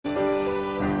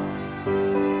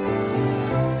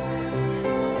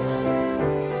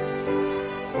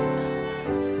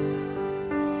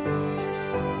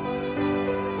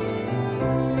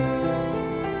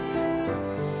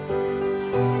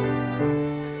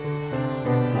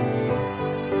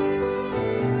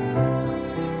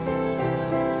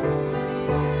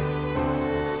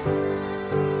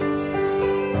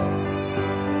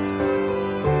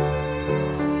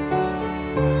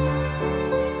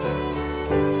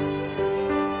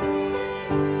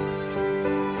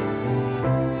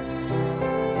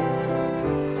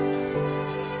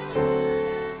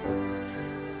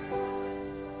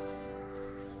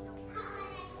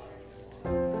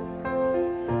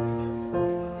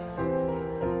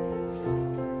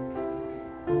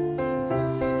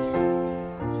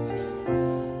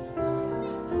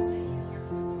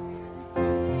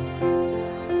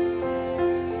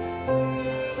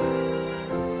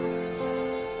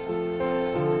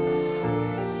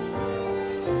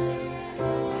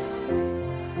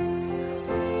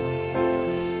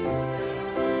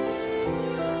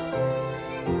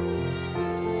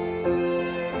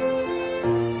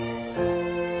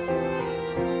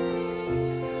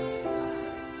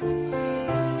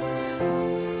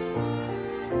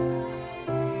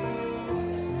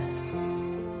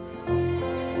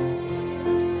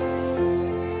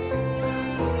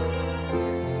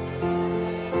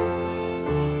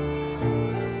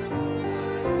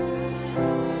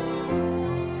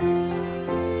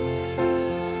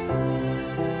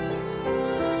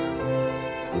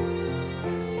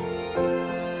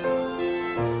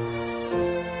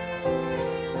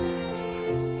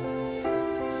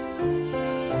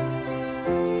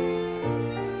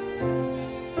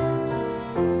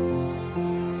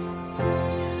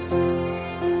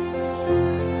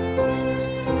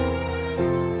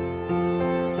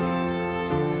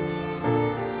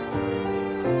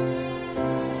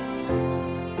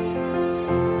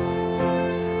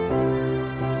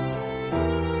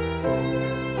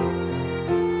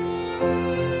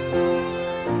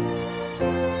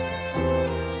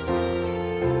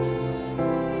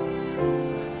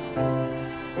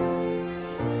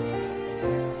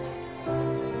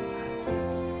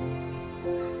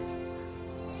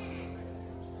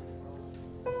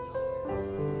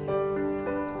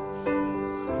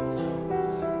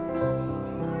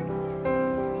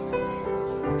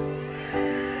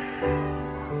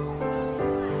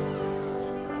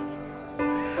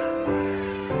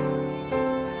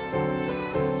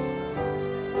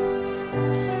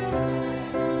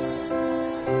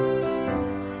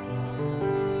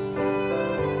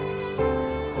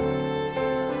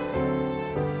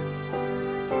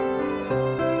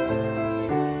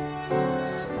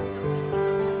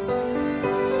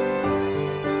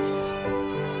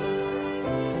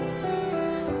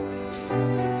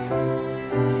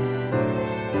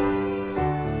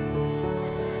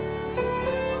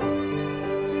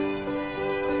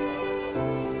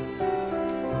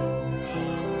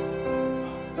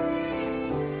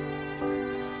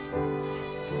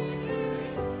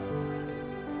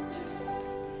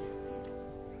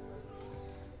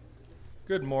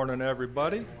Good morning,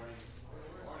 everybody.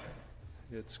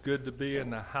 It's good to be in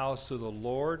the house of the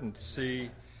Lord and to see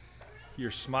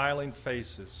your smiling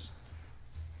faces.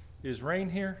 Is Rain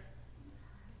here?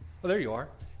 Oh, there you are.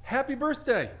 Happy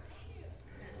birthday.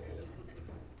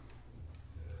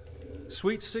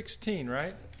 Sweet 16,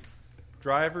 right?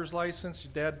 Driver's license.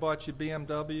 Your dad bought you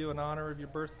BMW in honor of your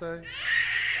birthday?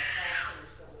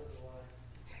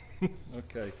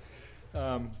 Okay.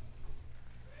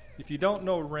 If you don't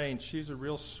know Rain, she's a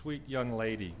real sweet young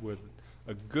lady with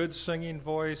a good singing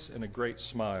voice and a great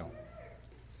smile.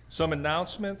 Some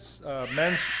announcements.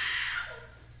 Another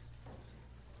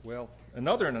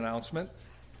announcement.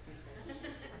 The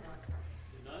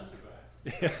nuns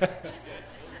are back.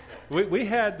 We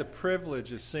had the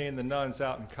privilege of seeing the nuns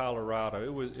out in Colorado.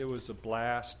 It was a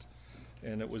blast,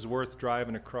 and it was worth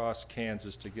driving across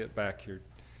Kansas to get back here.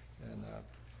 And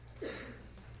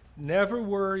never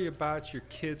worry about your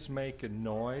kids making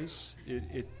noise.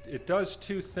 It does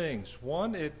two things.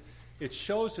 One, it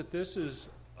shows that this is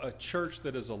a church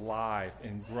that is alive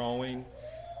and growing.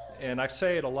 And I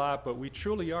say it a lot, but we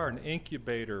truly are an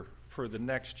incubator for the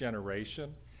next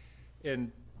generation.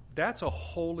 And that's a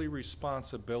holy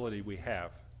responsibility we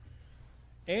have.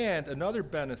 And another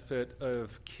benefit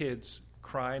of kids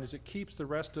crying is it keeps the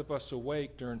rest of us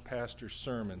awake during pastor's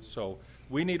sermons. So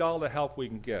we need all the help we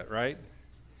can get, right?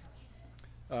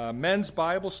 Men's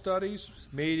Bible studies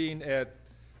meeting at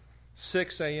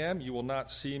 6 a.m. You will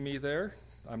not see me there.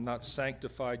 I'm not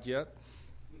sanctified yet,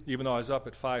 even though I was up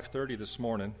at 5:30 this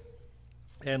morning.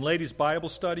 And ladies' Bible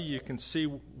study, you can see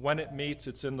when it meets.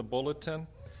 It's in the bulletin.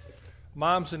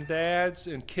 Moms and dads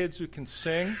and kids who can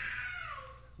sing.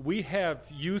 We have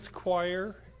youth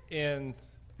choir in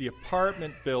the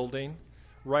apartment building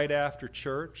right after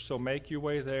church, so make your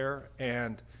way there.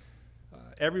 And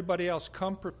everybody else,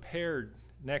 come prepared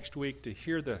next week to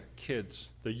hear the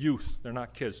kids, the youth, they're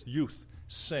not kids, youth,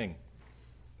 sing.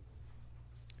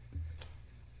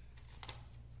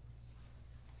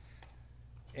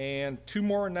 And two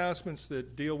more announcements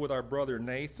that deal with our brother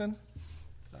Nathan.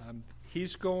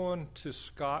 He's going to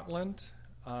Scotland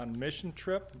on mission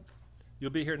trip. You'll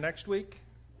be here next week?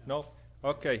 No?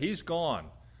 Okay, he's gone.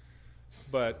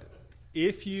 But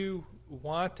if you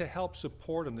want to help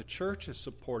support him, the church is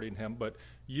supporting him, but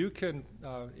you can,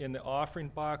 in the offering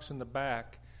box in the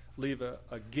back, leave a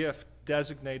gift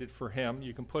designated for him.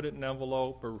 You can put it in an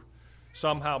envelope or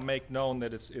somehow make known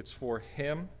that it's for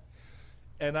him.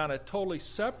 And on a totally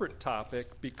separate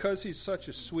topic, because he's such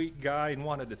a sweet guy and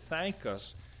wanted to thank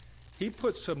us, he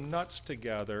put some nuts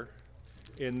together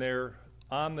in there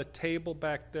on the table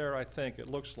back there, I think it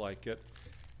looks like it.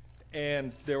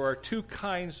 And there are two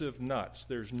kinds of nuts.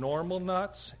 There's normal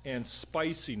nuts and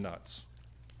spicy nuts.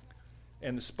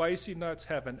 And the spicy nuts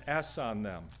have an S on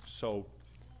them. So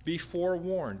be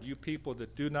forewarned, you people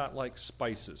that do not like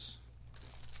spices.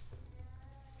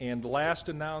 And last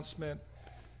announcement,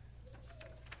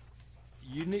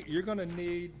 you're going to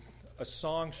need a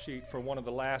song sheet for one of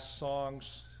the last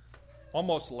songs,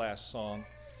 almost the last song.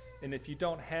 And if you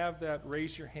don't have that,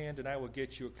 raise your hand and I will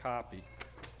get you a copy.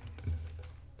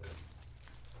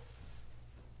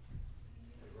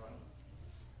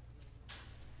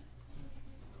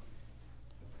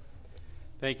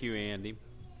 Thank you, Andy.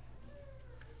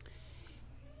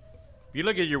 If you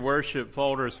look at your worship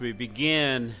folder as we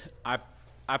begin, I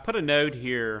put a note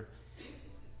here,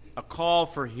 a call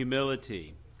for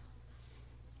humility.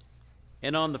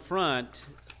 And on the front,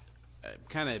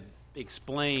 kind of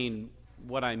explain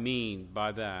what I mean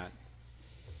by that.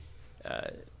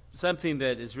 Something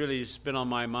that has really just been on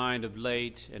my mind of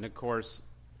late, and of course,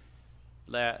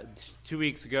 2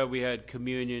 weeks ago we had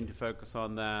communion to focus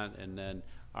on that, and then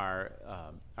our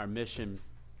mission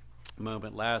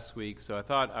moment last week. So I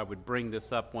thought I would bring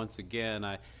this up once again.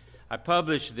 I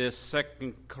published this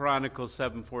 2 Chronicles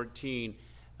 7:14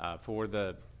 for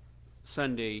the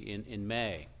Sunday in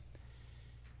May.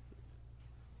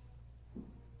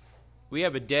 We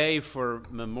have a day for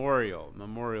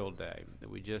Memorial Day that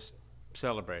we just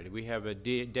celebrated. We have a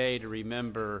day to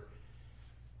remember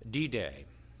D-Day,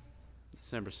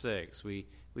 December 6th.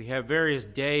 We have various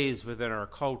days within our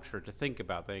culture to think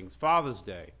about things. Father's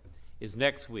Day is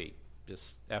next week,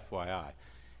 just FYI.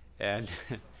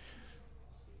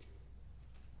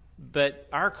 But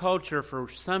our culture, for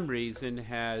some reason,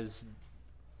 has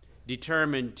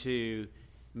determined to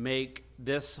make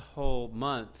this whole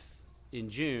month in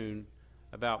June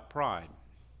about pride.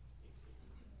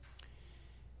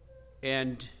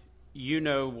 And you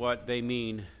know what they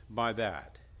mean by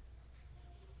that.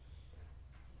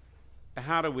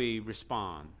 How do we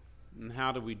respond? And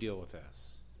how do we deal with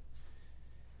this?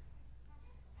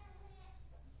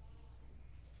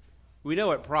 We know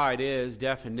what pride is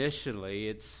definitionally.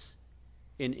 It's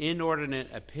an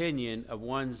inordinate opinion of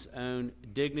one's own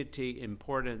dignity,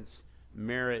 importance,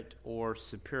 merit, or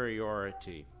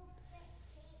superiority.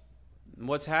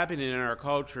 What's happening in our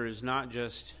culture is not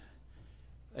just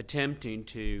attempting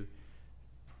to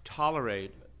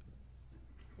tolerate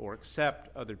or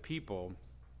accept other people,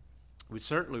 which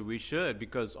certainly we should,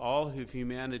 because all of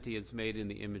humanity is made in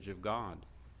the image of God.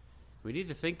 We need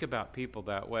to think about people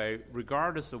that way,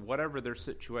 regardless of whatever their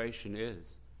situation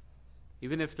is.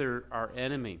 Even if they're our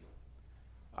enemy,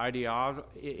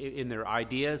 in their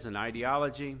ideas and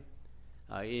ideology,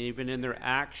 even in their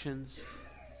actions.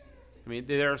 I mean,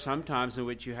 there are some times in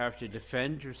which you have to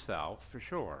defend yourself, for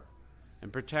sure,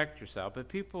 and protect yourself. But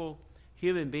people,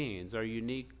 human beings, are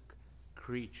unique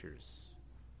creatures.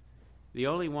 The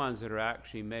only ones that are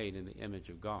actually made in the image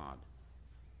of God.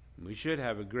 We should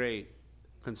have a great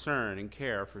concern and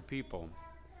care for people.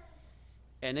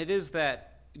 And it is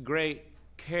that great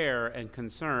care and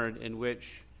concern in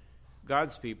which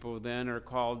God's people then are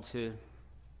called to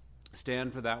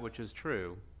stand for that which is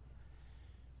true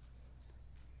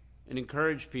and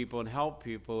encourage people and help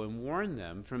people and warn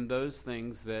them from those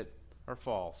things that are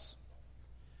false,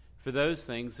 for those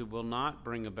things that will not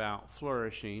bring about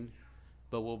flourishing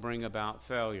but will bring about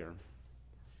failure,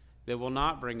 that will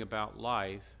not bring about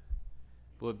life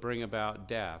but will bring about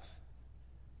death.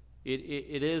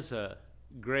 It is a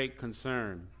great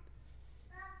concern.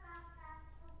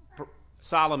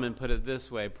 Solomon put it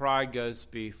this way: pride goes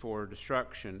before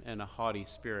destruction and a haughty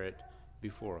spirit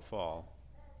before a fall.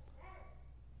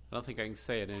 I don't think I can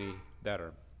say it any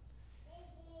better.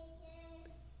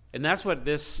 And that's what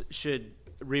this should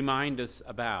remind us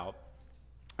about.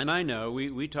 And I know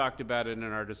we talked about it in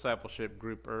our discipleship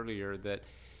group earlier, that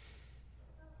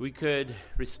we could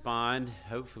respond,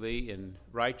 hopefully, in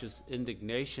righteous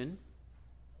indignation,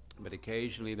 but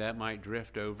occasionally that might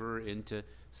drift over into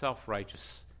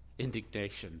self-righteous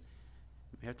indignation.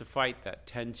 We have to fight that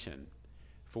tension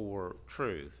for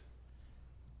truth.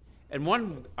 And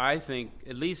one, I think,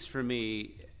 at least for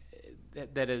me,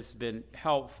 that has been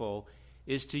helpful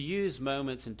is to use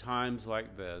moments and times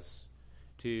like this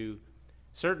to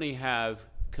certainly have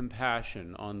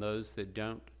compassion on those that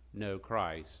don't know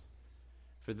Christ,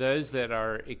 for those that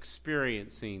are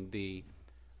experiencing the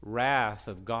wrath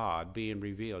of God being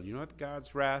revealed. You know what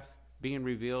God's wrath being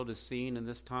revealed is seen in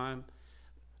this time?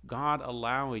 God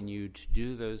allowing you to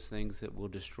do those things that will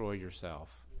destroy yourself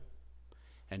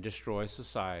and destroy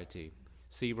society.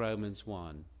 See Romans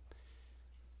 1.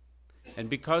 And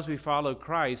because we follow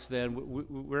Christ, then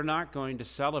we're not going to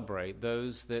celebrate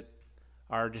those that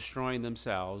are destroying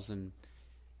themselves and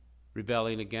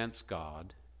rebelling against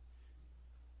God.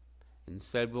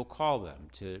 Instead, we'll call them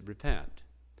to repent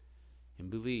and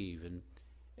believe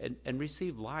and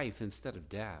receive life instead of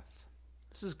death.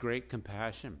 This is great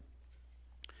compassion.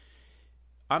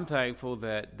 I'm thankful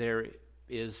that there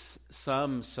is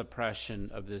some suppression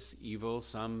of this evil,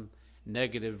 some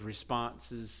negative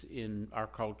responses in our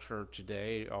culture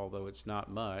today, although it's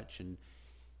not much, and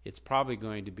it's probably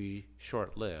going to be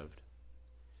short-lived.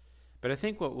 But I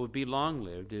think what will be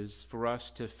long-lived is for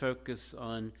us to focus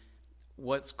on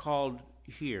what's called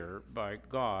here by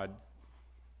God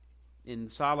in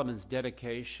Solomon's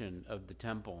dedication of the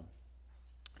temple,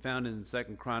 found in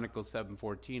 2 Chronicles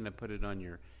 7:14. I put it on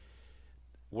your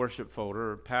worship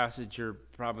folder, a passage you're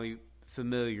probably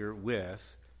familiar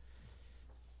with.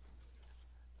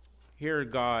 Here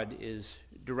God is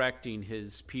directing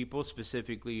his people,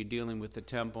 specifically dealing with the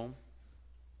temple.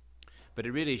 But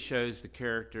it really shows the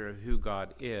character of who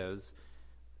God is,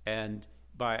 and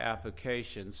by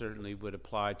application certainly would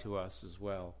apply to us as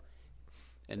well.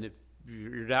 And if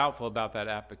you're doubtful about that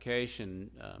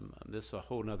application, this is a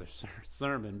whole other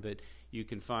sermon, but you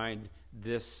can find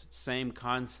this same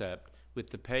concept with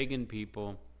the pagan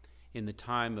people in the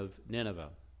time of Nineveh,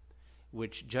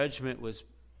 which judgment was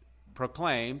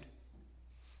proclaimed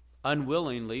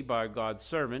unwillingly by God's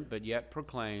servant, but yet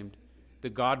proclaimed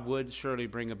that God would surely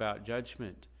bring about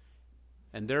judgment.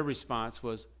 And their response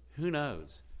was, who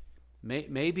knows?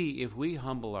 Maybe if we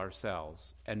humble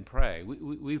ourselves and pray,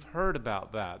 we've heard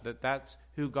about that's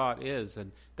who God is,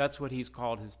 and that's what he's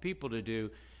called his people to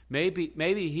do.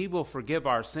 Maybe he will forgive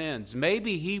our sins.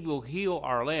 Maybe he will heal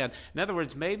our land. In other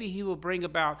words, maybe he will bring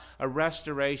about a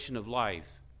restoration of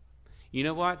life. You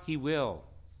know what? He will,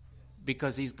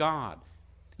 because he's God.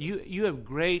 You have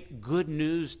great good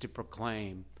news to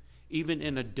proclaim, even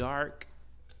in a dark,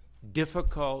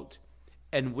 difficult,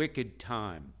 and wicked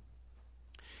time.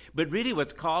 But really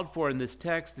what's called for in this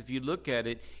text, if you look at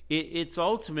it, it's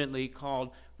ultimately called,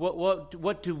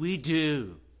 what do we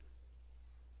do?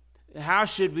 How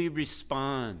should we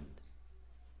respond?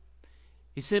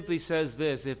 He simply says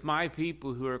this: if my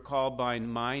people who are called by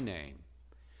my name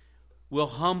will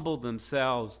humble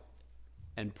themselves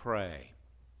and pray,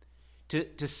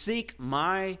 to seek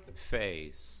my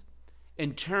face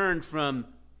and turn from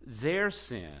their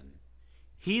sin,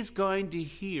 he's going to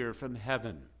hear from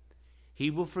heaven. He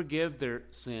will forgive their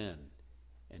sin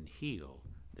and heal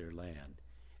their land.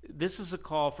 This is a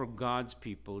call for God's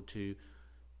people to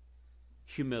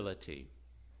humility,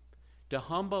 to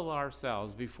humble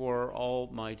ourselves before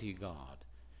Almighty God.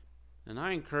 And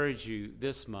I encourage you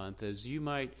this month, as you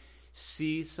might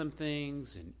see some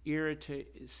things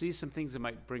that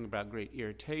might bring about great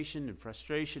irritation and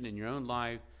frustration in your own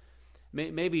life,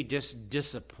 maybe just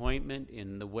disappointment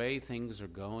in the way things are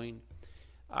going,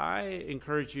 I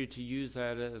encourage you to use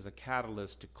that as a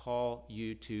catalyst to call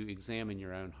you to examine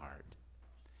your own heart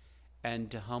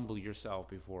and to humble yourself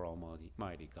before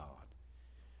Almighty God,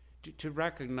 to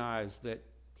recognize that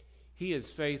he is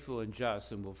faithful and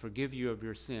just and will forgive you of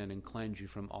your sin and cleanse you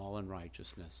from all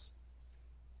unrighteousness.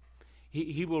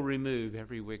 He will remove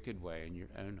every wicked way in your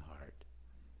own heart.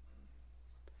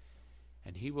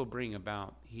 And he will bring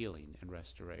about healing and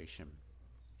restoration.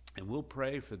 And we'll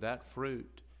pray for that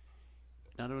fruit,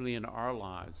 not only in our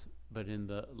lives, but in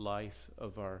the life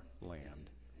of our land.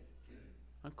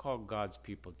 I call God's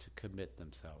people to commit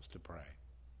themselves to pray.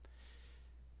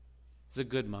 It's a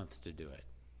good month to do it,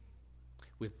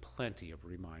 with plenty of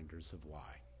reminders of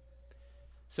why.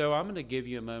 So I'm going to give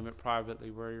you a moment privately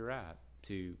where you're at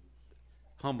to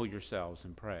humble yourselves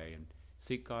and pray and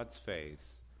seek God's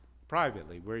face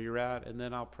privately where you're at, and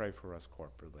then I'll pray for us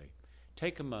corporately.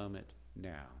 Take a moment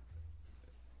now.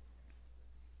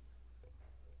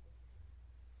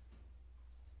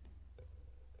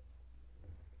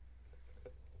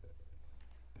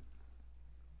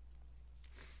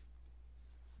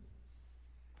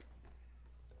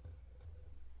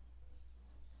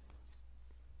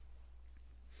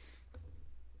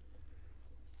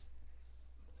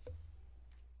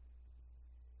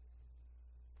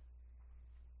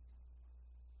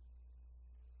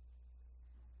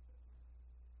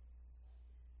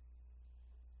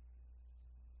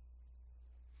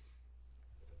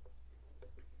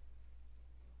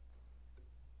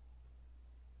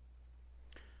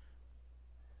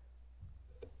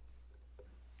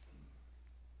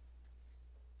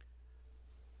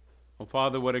 Oh,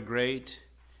 Father, what a great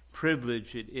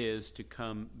privilege it is to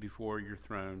come before your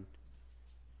throne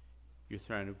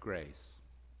of grace.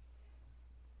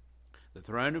 The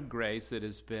throne of grace that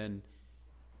has been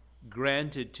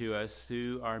granted to us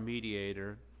through our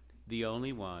mediator, the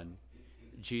only one,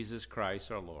 Jesus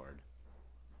Christ our Lord.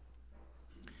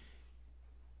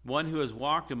 One who has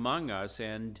walked among us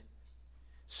and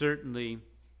certainly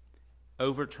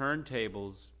overturned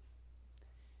tables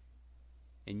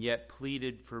and yet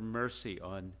pleaded for mercy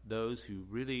on those who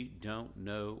really don't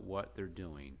know what they're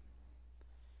doing.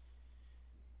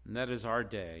 And that is our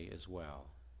day as well.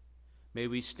 May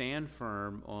we stand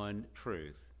firm on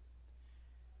truth.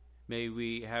 May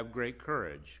we have great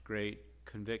courage, great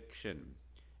conviction,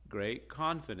 great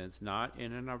confidence, not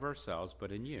in and of ourselves,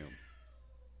 but in you,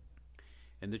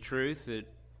 and the truth that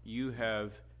you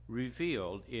have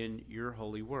revealed in your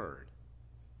holy word.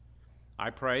 I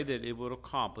pray that it will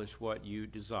accomplish what you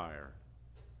desire.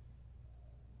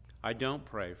 I don't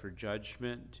pray for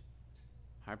judgment.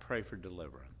 I pray for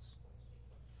deliverance.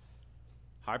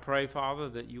 I pray, Father,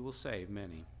 that you will save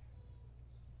many.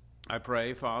 I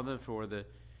pray, Father, for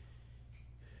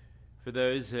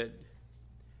those that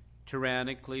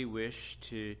tyrannically wish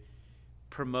to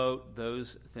promote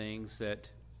those things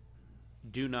that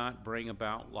do not bring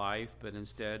about life, but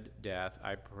instead death.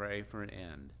 I pray for an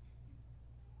end.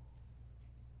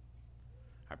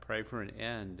 I pray for an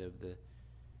end of the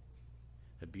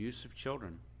abuse of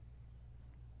children,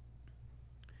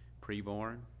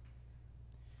 preborn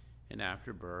and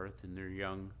after birth in their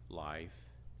young life.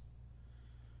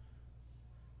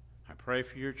 I pray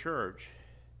for your church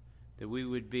that we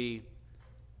would be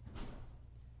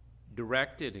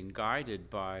directed and guided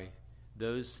by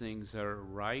those things that are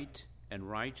right and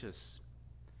righteous.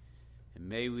 And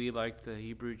may we, like the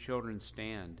Hebrew children,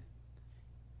 stand,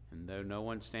 and though no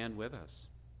one stand with us.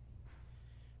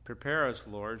 Prepare us,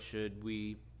 Lord, should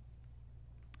we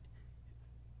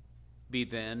be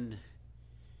then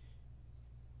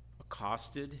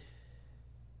accosted,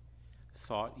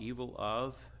 thought evil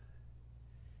of,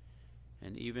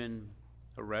 and even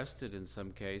arrested in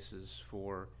some cases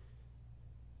for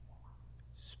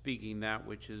speaking that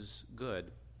which is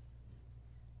good,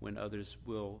 when others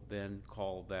will then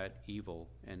call that evil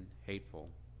and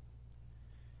hateful.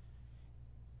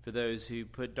 For those who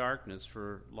put darkness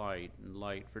for light and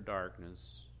light for darkness,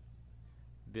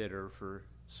 bitter for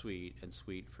sweet and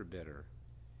sweet for bitter.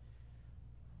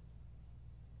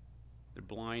 They're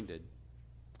blinded.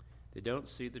 They don't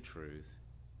see the truth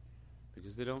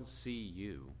because they don't see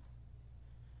you.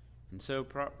 And so,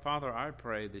 Father, I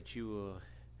pray that you will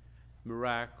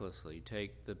miraculously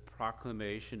take the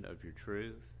proclamation of your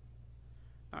truth,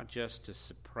 not just to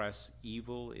suppress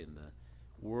evil in the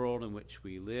world in which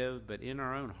we live, but in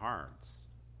our own hearts.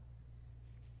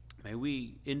 May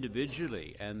we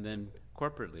individually and then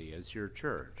corporately as your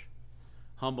church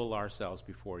humble ourselves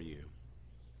before you.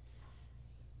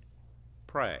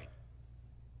 Pray.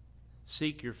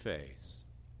 Seek your face.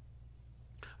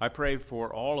 I pray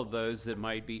for all of those that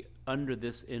might be under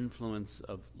this influence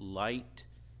of light,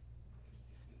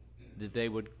 that they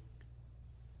would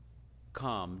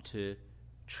come to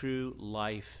true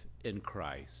life in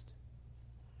Christ.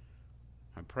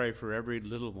 I pray for every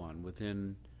little one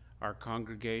within our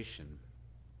congregation.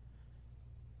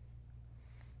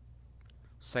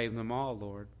 Save them all,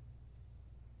 Lord.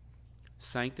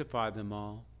 Sanctify them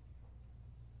all.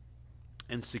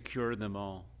 And secure them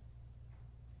all.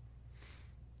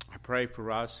 I pray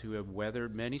for us who have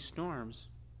weathered many storms.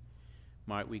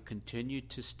 Might we continue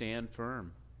to stand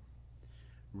firm,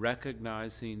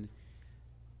 recognizing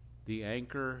the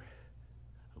anchor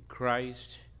of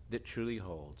Christ that truly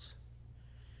holds.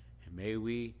 And may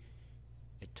we,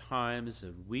 at times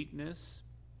of weakness,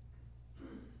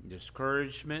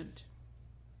 discouragement,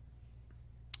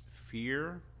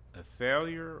 fear of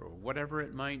failure, or whatever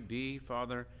it might be,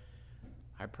 Father,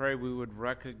 I pray we would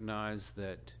recognize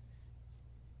that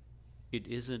it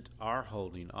isn't our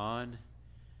holding on,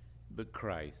 but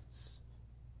Christ's.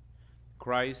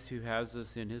 Christ who has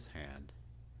us in his hand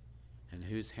and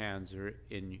whose hands are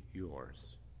in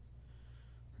yours.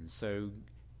 And so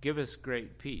give us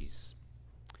great peace,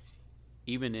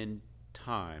 even in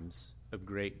times of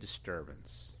great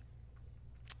disturbance.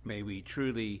 May we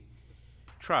truly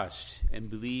trust and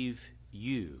believe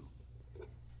you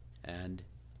and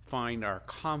find our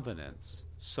confidence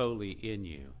solely in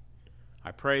you.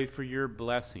 I pray for your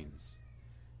blessings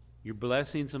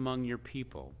among your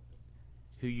people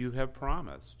who you have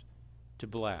promised to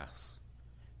bless,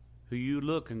 who you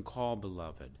look and call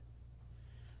beloved.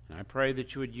 And I pray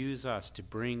that you would use us to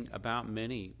bring about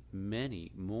many,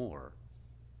 many more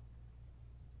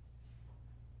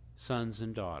sons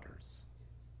and daughters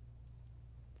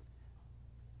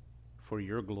for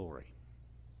your glory.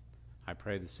 I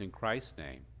pray this in Christ's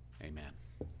name. Amen.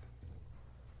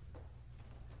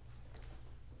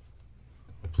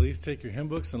 Please take your hymn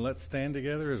books and let's stand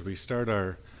together as we start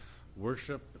our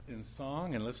worship in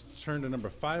song. And let's turn to number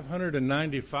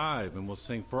 595 and we'll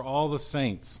sing For All the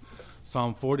Saints.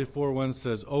 Psalm 44:1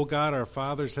 says, O God, our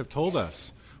fathers have told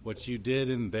us what you did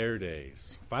in their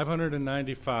days.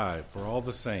 595 For All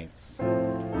the Saints.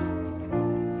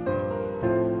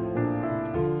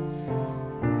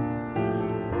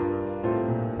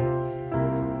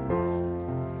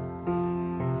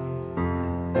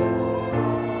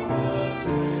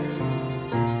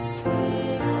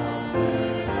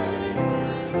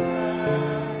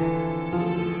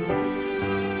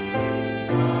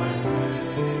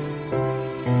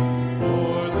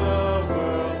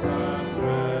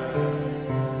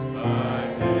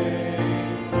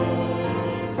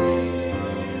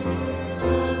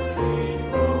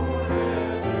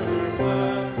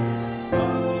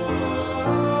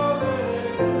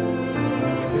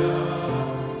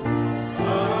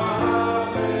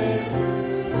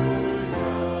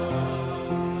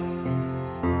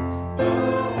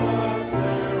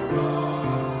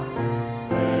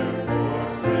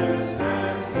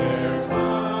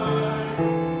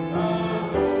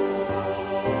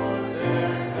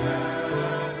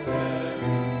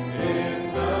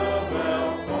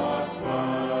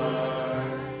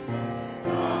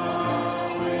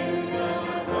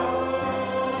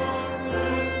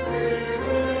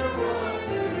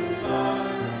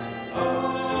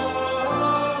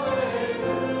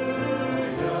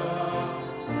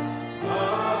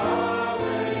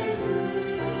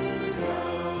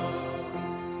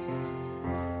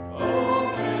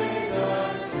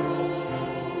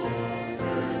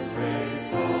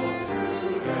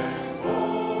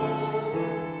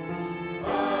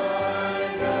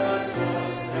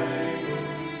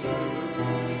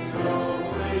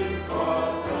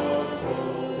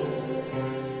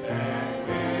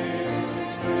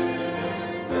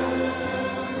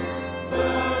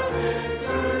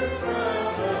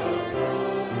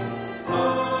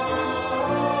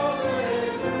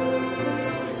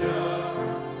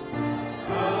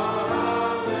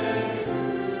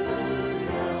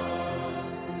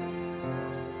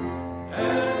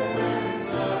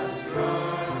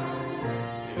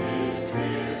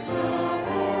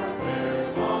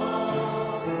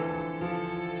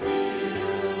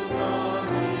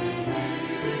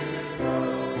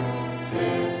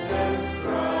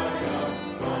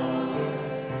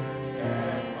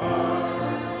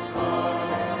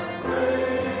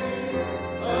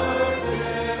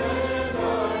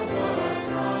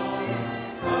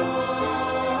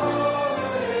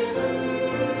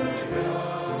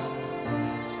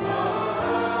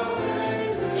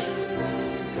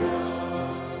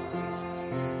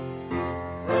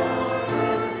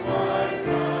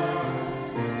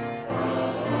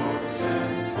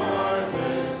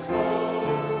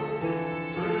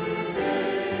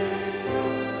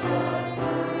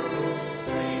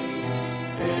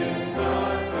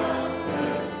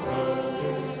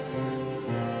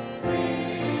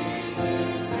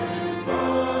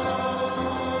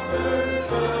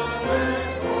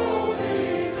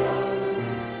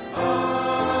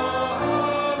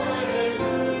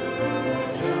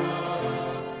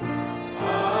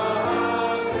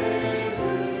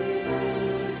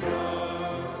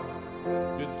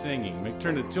 We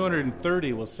turn to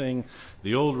 230, we'll sing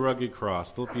The Old Rugged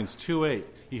Cross. Philippians 2:8.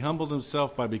 He humbled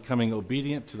himself by becoming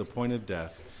obedient to the point of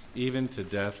death, even to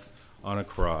death on a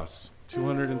cross.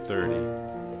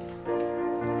 230.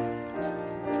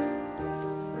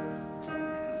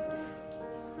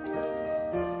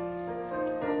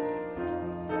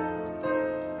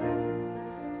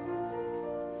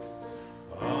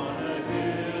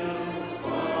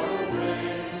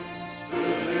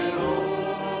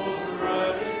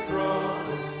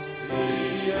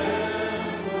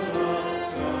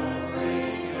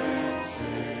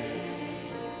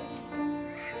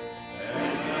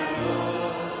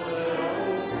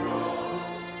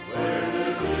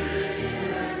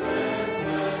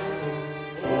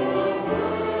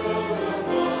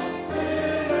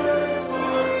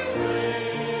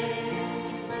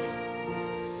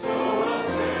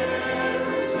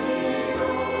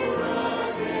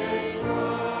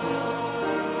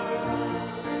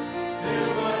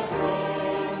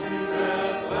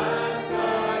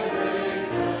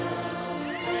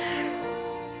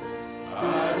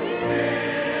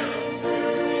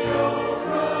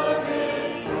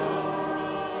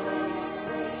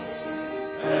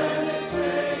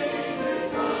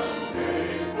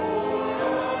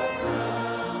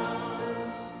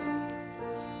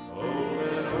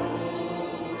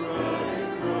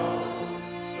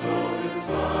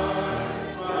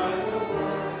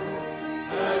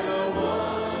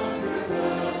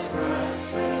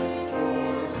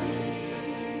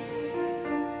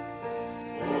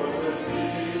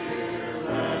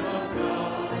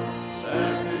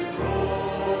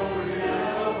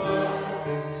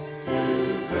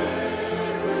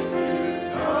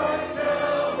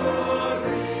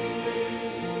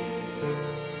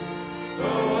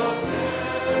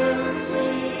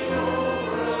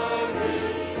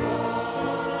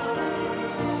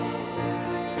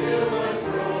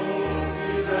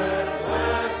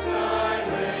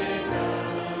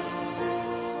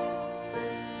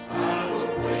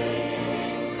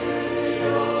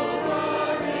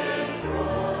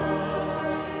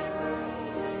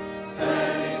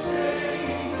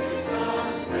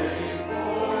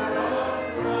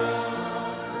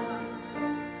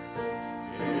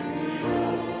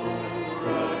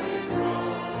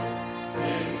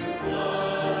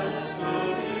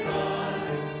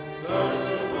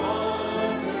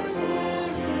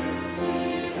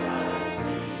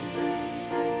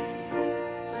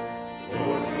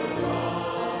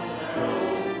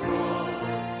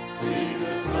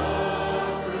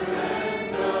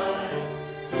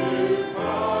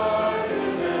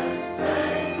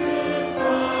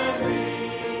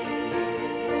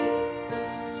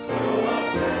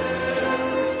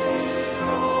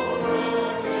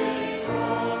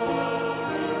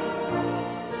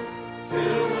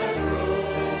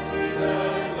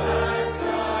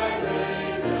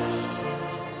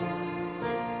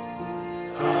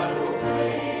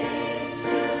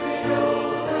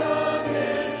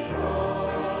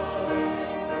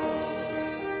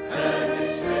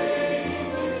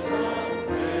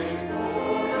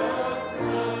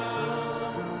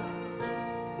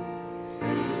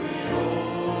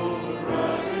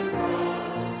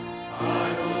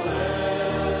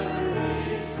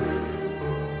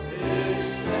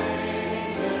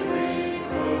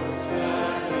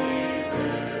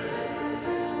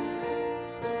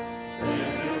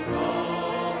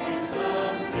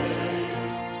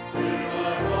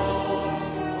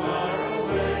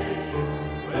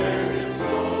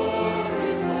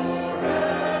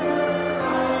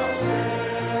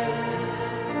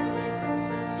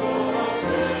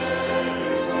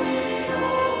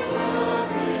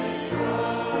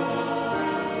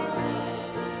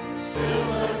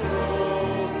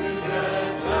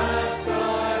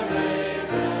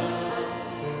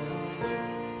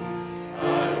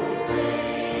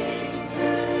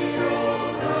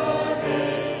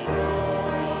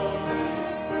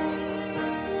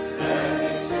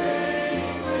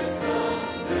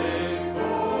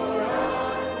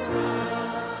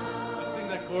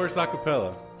 Chorus a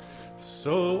cappella.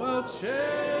 So I'll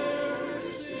cherish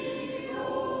the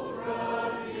old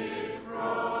rugged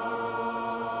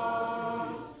cross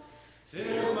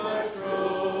till my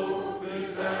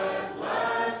trophies at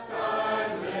last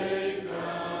I lay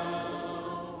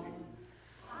down.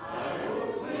 I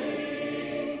will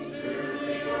cling to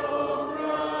the old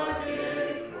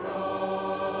rugged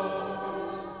cross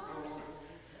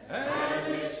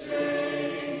and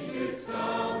exchange it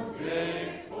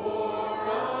someday for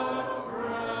a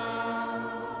crown.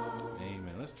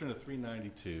 Amen. Let's turn to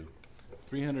 392.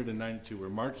 392, we're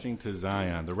marching to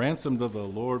Zion. The ransomed of the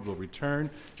Lord will return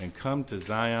and come to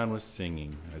Zion with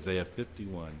singing. Isaiah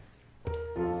 51.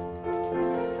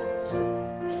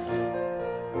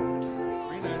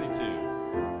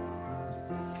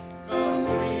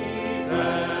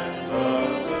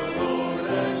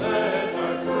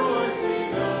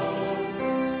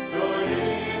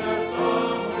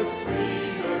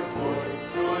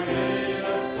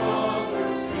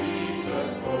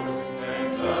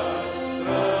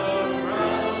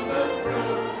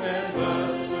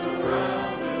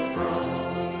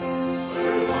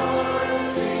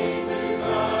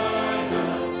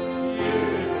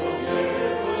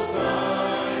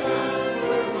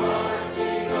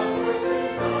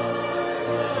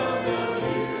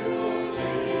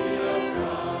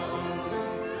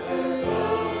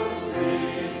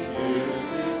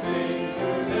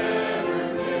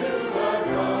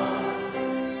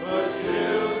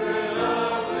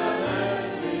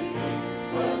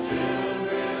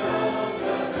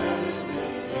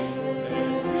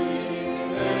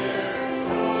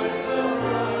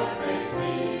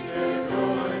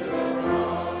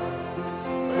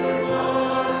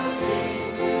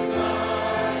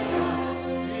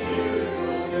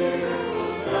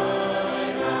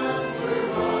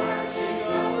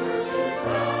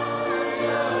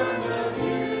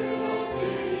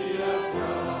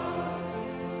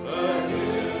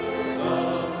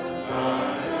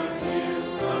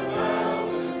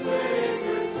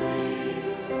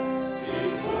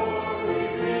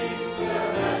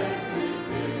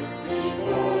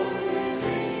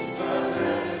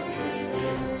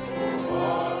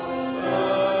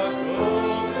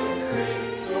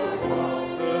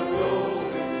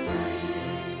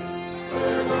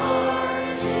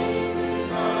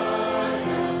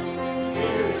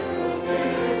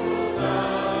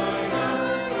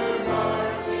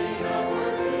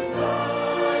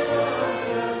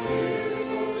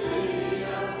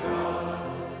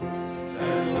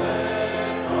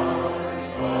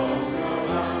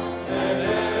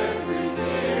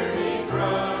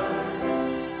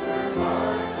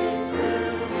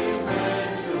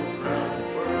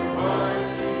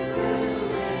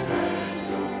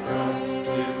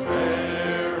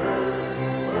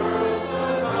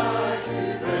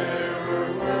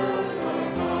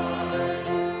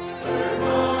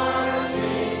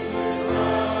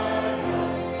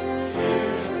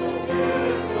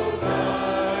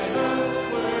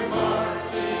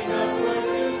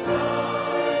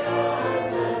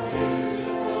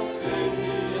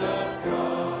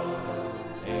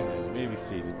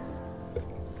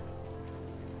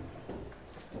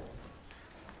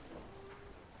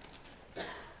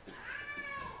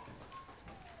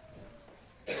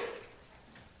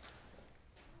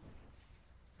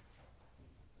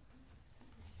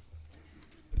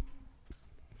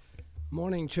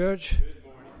 Morning, church. Good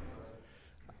morning.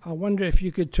 I wonder if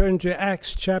you could turn to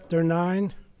Acts chapter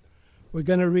 9. We're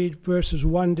going to read verses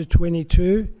 1 to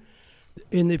 22.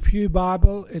 In the Pew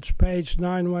Bible, it's page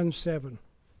 917.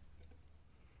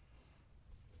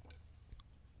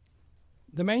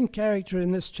 The main character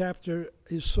in this chapter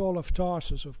is Saul of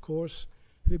Tarsus, of course,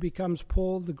 who becomes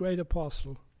Paul, the great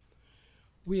apostle.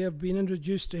 We have been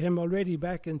introduced to him already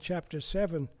back in chapter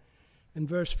 7 in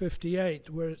verse 58,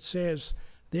 where it says,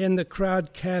 "Then the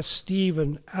crowd cast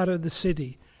Stephen out of the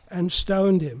city and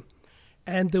stoned him,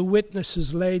 and the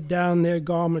witnesses laid down their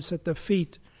garments at the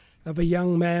feet of a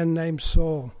young man named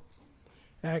Saul."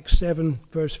 Acts 7,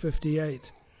 verse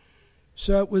 58.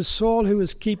 So it was Saul who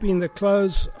was keeping the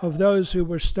clothes of those who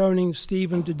were stoning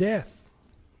Stephen to death.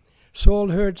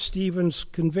 Saul heard Stephen's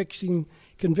convicting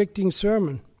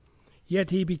sermon,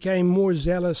 yet he became more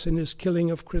zealous in his killing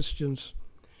of Christians.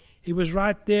 He was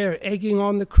right there egging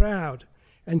on the crowd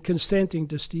and consenting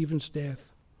to Stephen's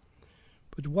death.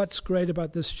 But what's great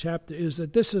about this chapter is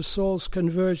that this is Saul's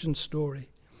conversion story.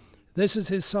 This is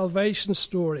his salvation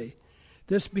story.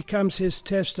 This becomes his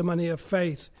testimony of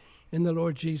faith in the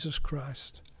Lord Jesus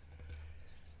Christ.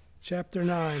 Chapter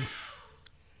 9.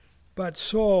 But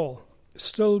Saul,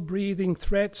 still breathing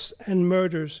threats and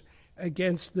murders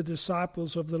against the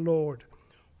disciples of the Lord,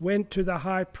 went to the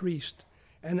high priest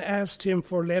and asked him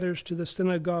for letters to the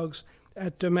synagogues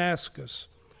at Damascus,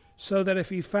 so that if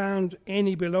he found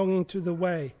any belonging to the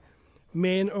way,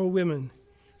 men or women,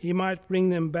 he might bring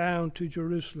them bound to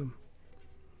Jerusalem.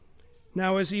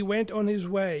 Now as he went on his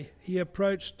way, he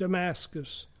approached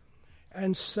Damascus,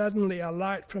 and suddenly a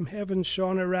light from heaven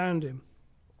shone around him.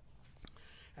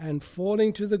 And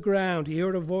falling to the ground, he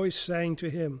heard a voice saying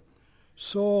to him,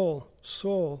 "Saul,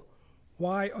 Saul,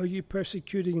 why are you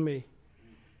persecuting me?"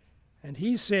 And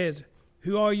he said,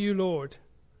 "Who are you, Lord?"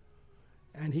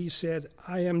 And he said,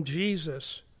 "I am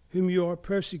Jesus, whom you are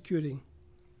persecuting.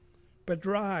 But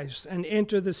rise and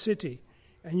enter the city,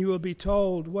 and you will be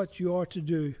told what you are to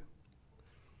do."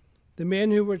 The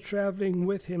men who were traveling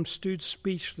with him stood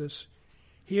speechless,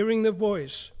 hearing the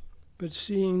voice, but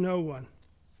seeing no one.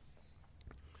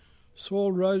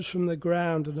 Saul rose from the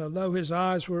ground, and although his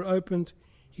eyes were opened,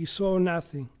 he saw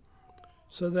nothing.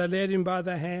 So they led him by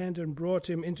the hand and brought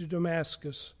him into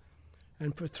Damascus.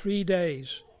 And for 3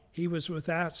 days he was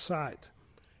without sight,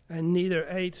 and neither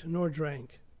ate nor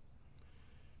drank.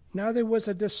 Now there was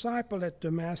a disciple at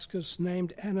Damascus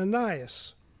named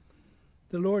Ananias.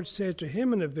 The Lord said to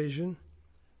him in a vision,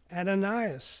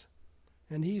 "Ananias."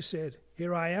 And he said,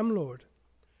 "Here I am, Lord."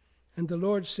 And the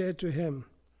Lord said to him,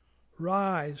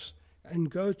 "Rise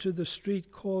and go to the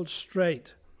street called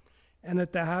Straight, and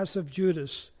at the house of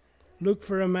Judas look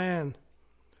for a man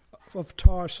of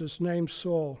Tarsus named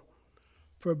Saul.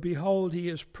 For behold, he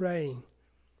is praying,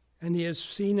 and he has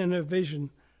seen in a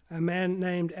vision a man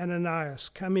named Ananias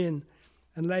come in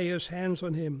and lay his hands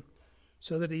on him,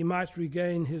 so that he might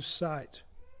regain his sight."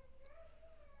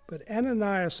 But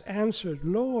Ananias answered,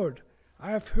 "Lord,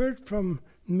 I have heard from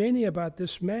many about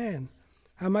this man,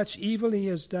 how much evil he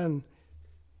has done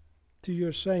to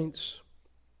your saints.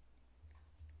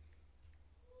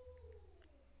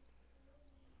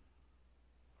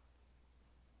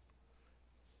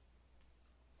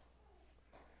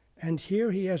 And here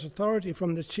he has authority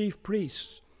from the chief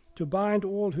priests to bind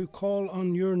all who call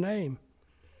on your name."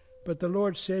 But the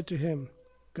Lord said to him,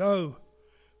 "Go,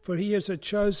 for he is a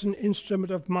chosen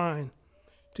instrument of mine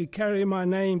to carry my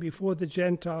name before the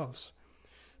Gentiles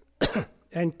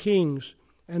and kings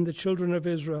and the children of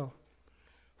Israel.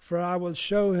 For I will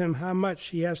show him how much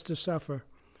he has to suffer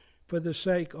for the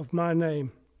sake of my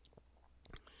name."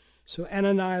 So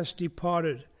Ananias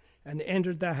departed and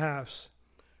entered the house,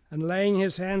 and laying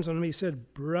his hands on him, he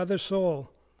said, "Brother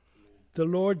Saul, the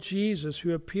Lord Jesus,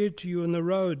 who appeared to you in the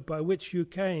road by which you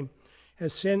came,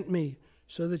 has sent me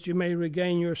so that you may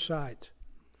regain your sight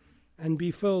and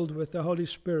be filled with the Holy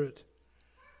Spirit."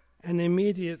 And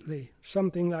immediately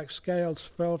something like scales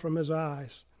fell from his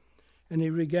eyes, and he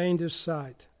regained his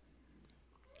sight.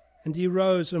 And he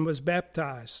rose and was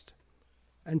baptized,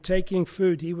 and taking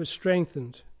food he was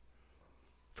strengthened.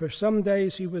 For some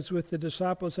days he was with the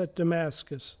disciples at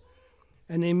Damascus,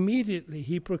 and immediately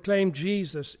he proclaimed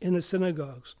Jesus in the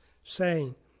synagogues,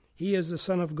 saying, "He is the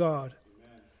Son of God."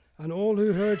 Amen. And all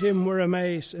who heard him were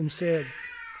amazed and said,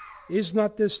 "Is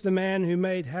not this the man who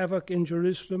made havoc in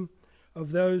Jerusalem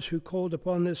of those who called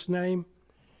upon this name?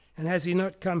 And has he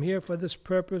not come here for this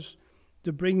purpose,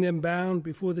 to bring them bound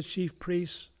before the chief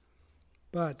priests?"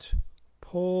 But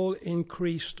Paul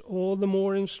increased all the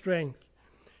more in strength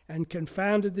and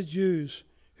confounded the Jews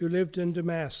who lived in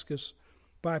Damascus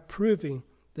by proving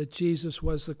that Jesus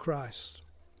was the Christ.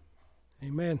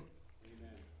 Amen. Amen.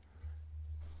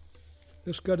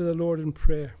 Let's go to the Lord in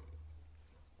prayer.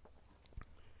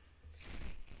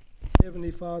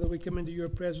 Heavenly Father, we come into your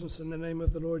presence in the name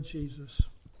of the Lord Jesus.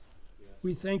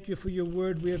 We thank you for your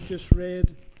word we have just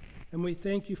read, and we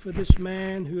thank you for this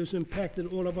man who has impacted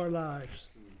all of our lives.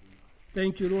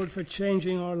 Thank you, Lord, for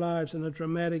changing our lives in a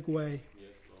dramatic way.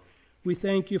 We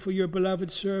thank you for your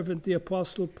beloved servant, the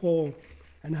Apostle Paul,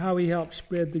 and how he helped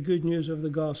spread the good news of the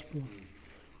gospel.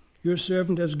 Your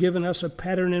servant has given us a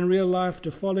pattern in real life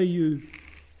to follow you.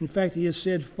 In fact, he has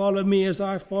said, "Follow me as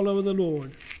I follow the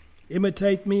Lord.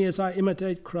 Imitate me as I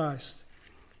imitate Christ."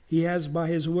 He has, by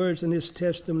his words and his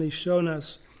testimony, shown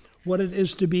us what it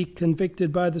is to be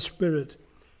convicted by the Spirit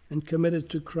and committed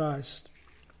to Christ.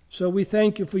 So we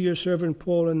thank you for your servant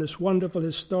Paul in this wonderful,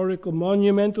 historical,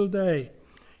 monumental day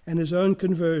and his own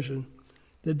conversion,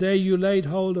 the day you laid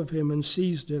hold of him and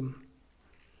seized him.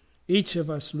 Each of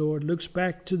us, Lord, looks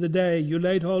back to the day you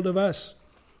laid hold of us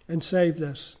and saved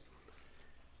us.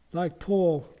 Like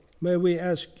Paul, may we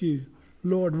ask you,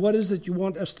 Lord, what is it you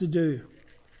want us to do?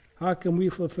 How can we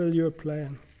fulfill your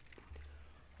plan?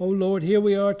 Oh Lord, here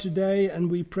we are today,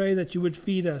 and we pray that you would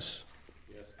feed us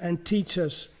and teach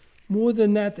us. More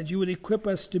than that, that you would equip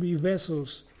us to be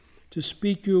vessels, to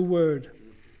speak your word,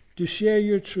 to share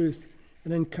your truth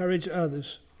and encourage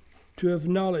others, to have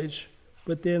knowledge,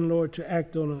 but then, Lord, to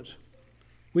act on it.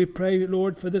 We pray,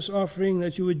 Lord, for this offering,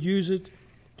 that you would use it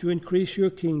to increase your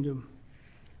kingdom.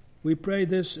 We pray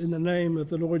this in the name of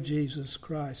the Lord Jesus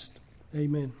Christ.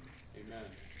 Amen. Amen.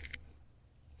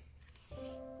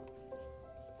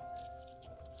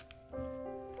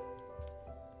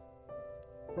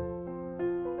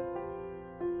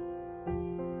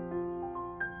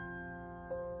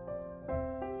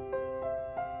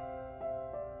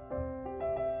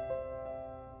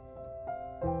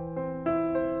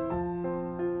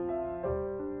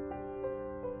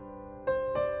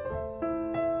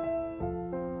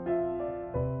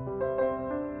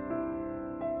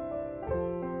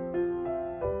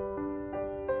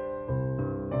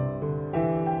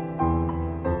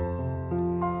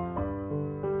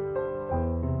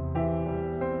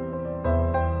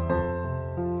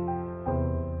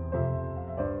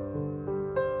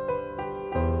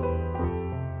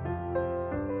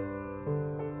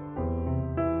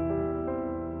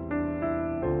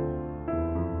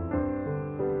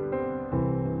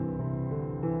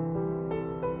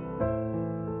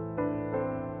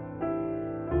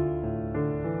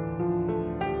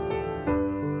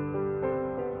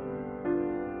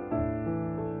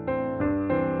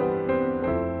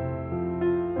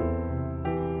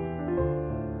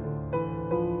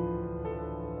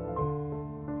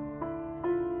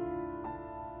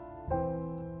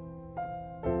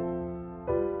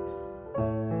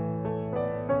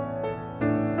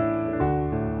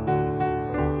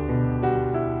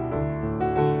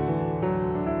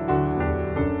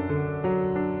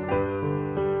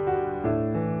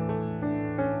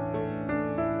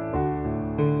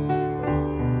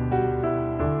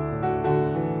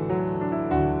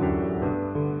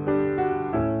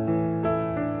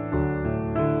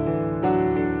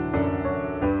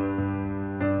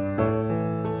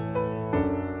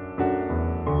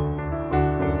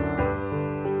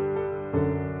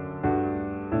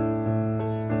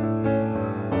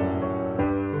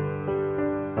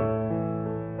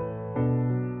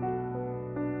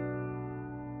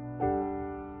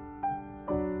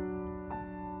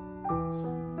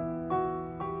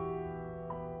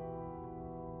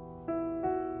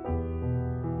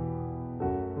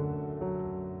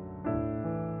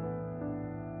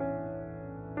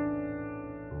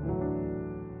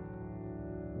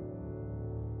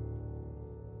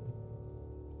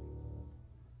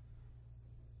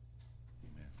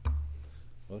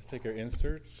 Let's take our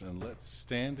inserts and let's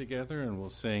stand together and we'll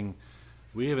sing,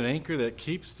 "We have an anchor that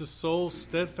keeps the soul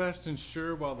steadfast and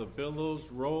sure while the billows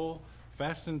roll,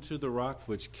 fastened to the rock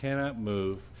which cannot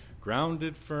move,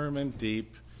 grounded firm and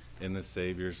deep in the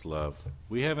Savior's love."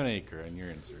 We have an anchor in your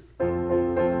insert.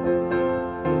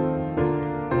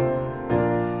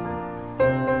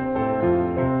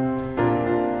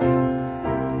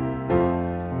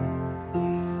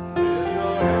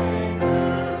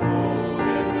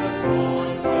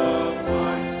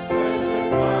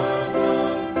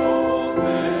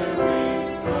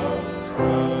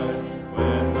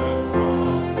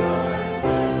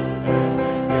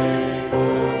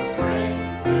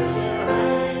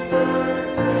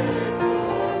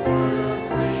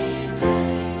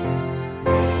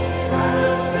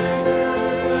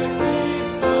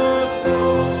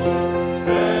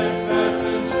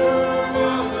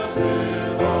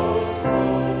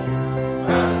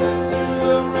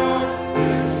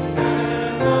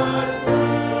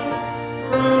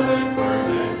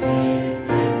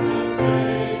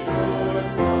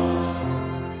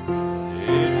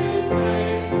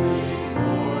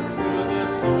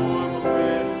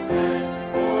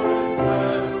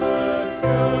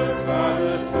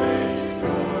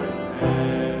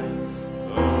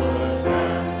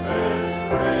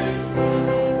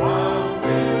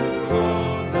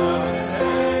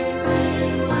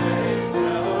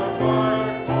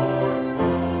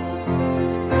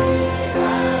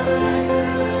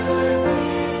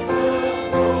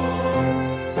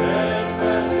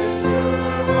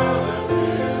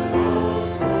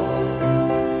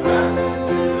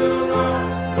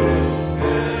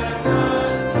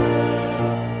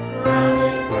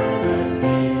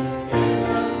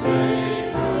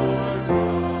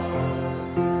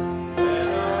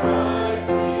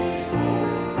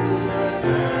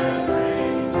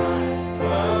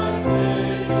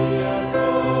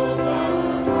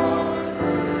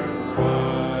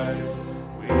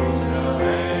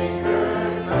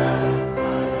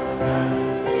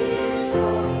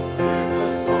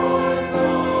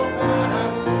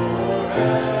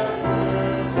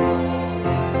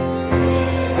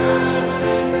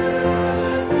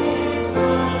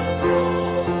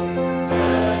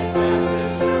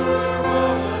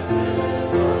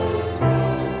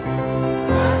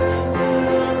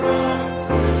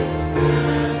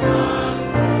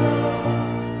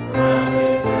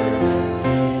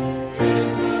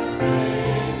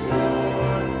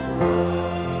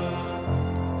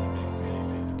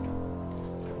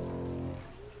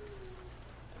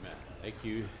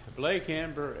 Blake,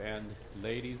 Amber, and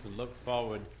ladies, and look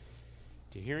forward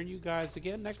to hearing you guys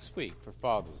again next week for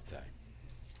Father's Day.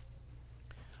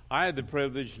 I have the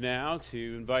privilege now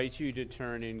to invite you to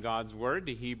turn in God's Word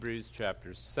to Hebrews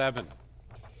chapter 7.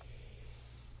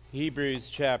 Hebrews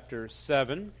chapter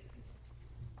 7.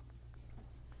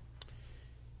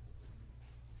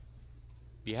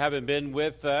 If you haven't been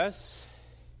with us,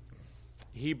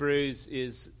 Hebrews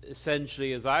is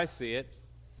essentially, as I see it,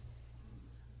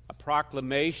 a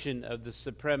proclamation of the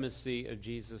supremacy of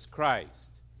Jesus Christ.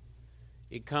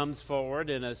 It comes forward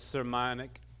in a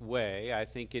sermonic way. I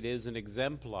think it is an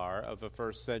exemplar of a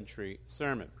first century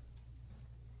sermon.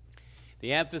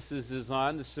 The emphasis is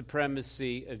on the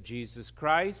supremacy of Jesus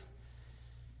Christ,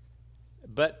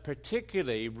 but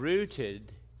particularly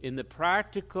rooted in the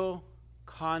practical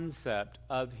concept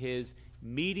of his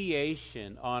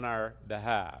mediation on our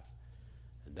behalf.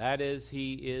 And that is,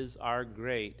 he is our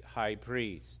great high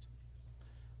priest.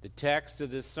 The text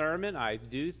of this sermon, I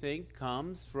do think,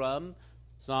 comes from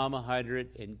Psalm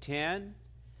 110,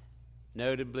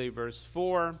 notably verse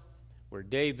 4, where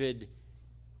David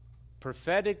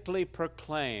prophetically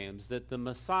proclaims that the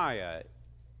Messiah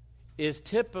is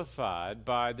typified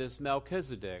by this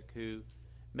Melchizedek who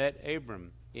met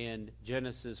Abram in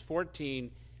Genesis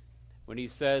 14, when he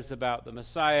says about the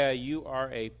Messiah, "You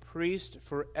are a priest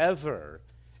forever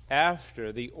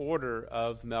after the order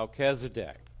of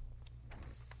Melchizedek."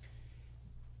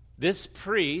 This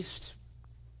priest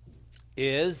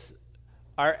is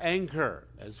our anchor,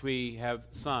 as we have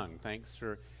sung. Thanks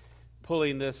for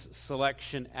pulling this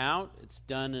selection out. It's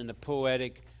done in a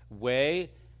poetic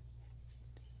way.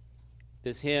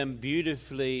 This hymn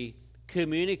beautifully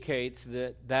communicates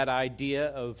that idea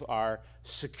of our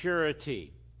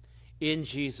security in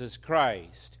Jesus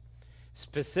Christ.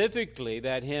 Specifically,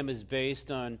 that hymn is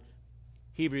based on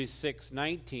Hebrews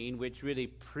 6:19, which really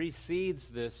precedes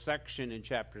this section in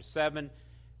chapter 7,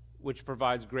 which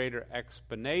provides greater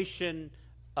explanation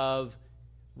of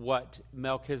what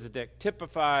Melchizedek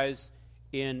typifies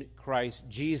in Christ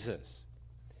Jesus.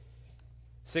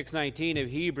 6:19 of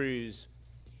Hebrews,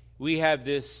 we have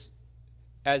this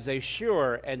as a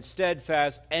sure and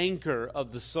steadfast anchor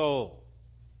of the soul.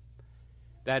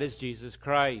 That is Jesus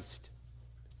Christ.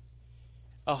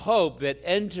 A hope that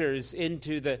enters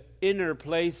into the inner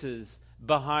places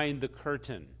behind the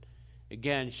curtain.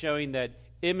 Again, showing that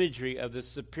imagery of the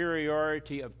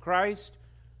superiority of Christ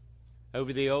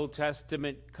over the Old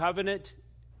Testament covenant.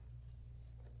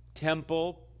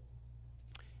 Temple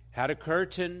had a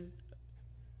curtain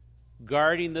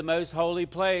guarding the most holy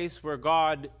place where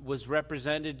God was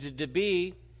represented to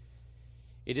be.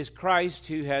 It is Christ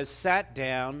who has sat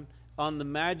down on the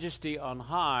majesty on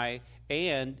high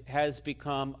and has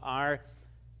become our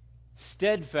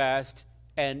steadfast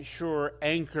and sure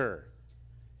anchor.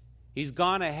 He's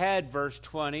gone ahead, verse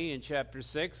 20 in chapter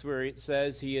 6, where it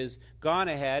says he has gone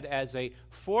ahead as a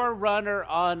forerunner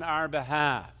on our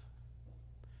behalf.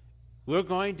 We're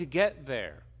going to get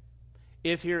there.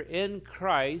 If you're in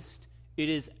Christ, it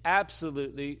is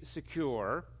absolutely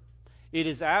secure. It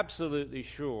is absolutely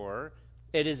sure.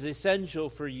 It is essential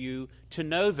for you to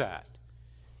know that.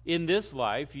 In this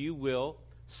life, you will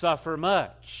suffer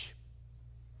much,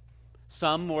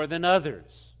 some more than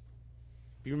others.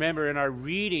 If you remember in our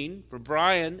reading for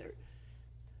Brian,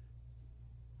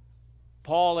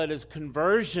 Paul at his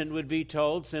conversion would be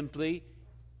told simply,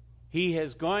 he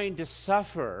is going to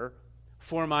suffer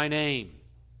for my name.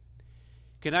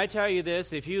 Can I tell you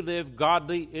this? If you live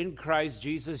godly in Christ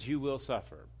Jesus, you will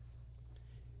suffer.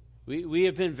 We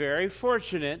have been very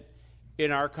fortunate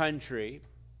in our country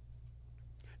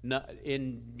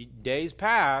in days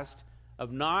past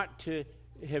of not to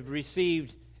have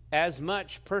received as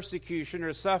much persecution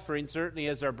or suffering, certainly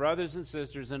as our brothers and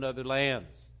sisters in other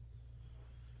lands.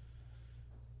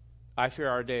 I fear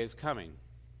our day is coming.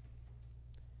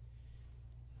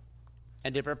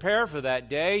 And to prepare for that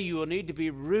day, you will need to be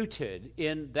rooted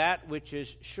in that which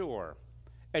is sure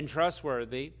and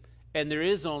trustworthy. And there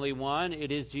is only one.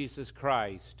 It is Jesus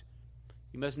Christ.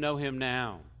 You must know him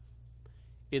now,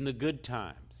 in the good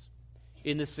times,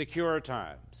 in the secure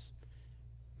times,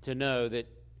 to know that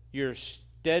you're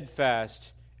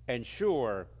steadfast and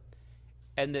sure,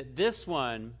 and that this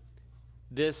one,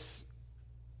 this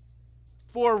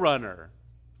forerunner,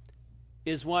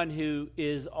 is one who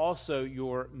is also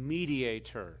your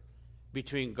mediator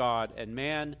between God and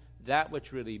man, that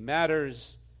which really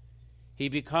matters. He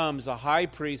becomes a high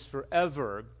priest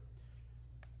forever,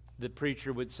 the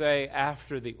preacher would say,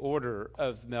 after the order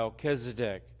of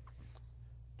Melchizedek.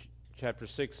 Chapter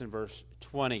 6 and verse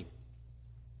 20.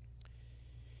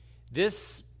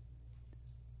 This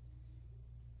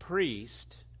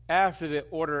priest, after the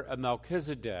order of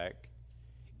Melchizedek,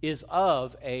 is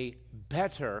of a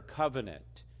better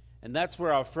covenant. And that's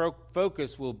where our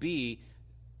focus will be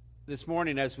this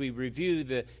morning as we review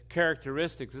the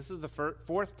characteristics. This is the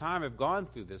fourth time I've gone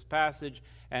through this passage,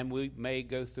 and we may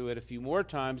go through it a few more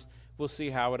times. We'll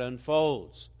see how it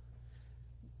unfolds.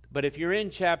 But if you're in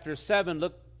chapter 7,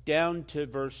 look down to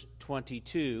verse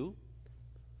 22.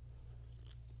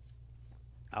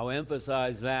 I'll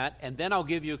emphasize that, and then I'll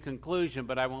give you a conclusion,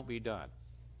 but I won't be done.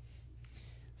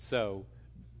 So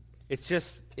it's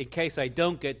just in case I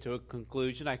don't get to a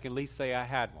conclusion, I can at least say I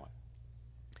had one.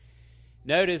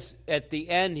 Notice at the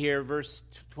end here, verse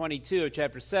 22 of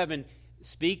chapter 7,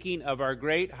 speaking of our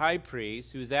great high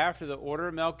priest, who is after the order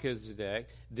of Melchizedek,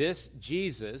 this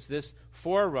Jesus, this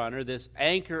forerunner, this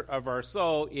anchor of our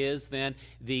soul, is then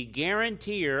the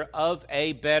guarantor of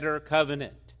a better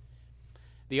covenant.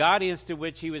 The audience to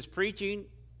which he was preaching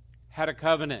had a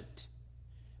covenant,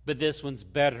 but this one's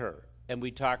better, and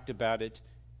we talked about it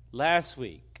last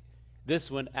week.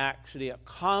 This one actually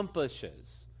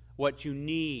accomplishes what you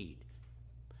need.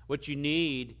 What you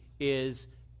need is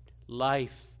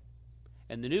life.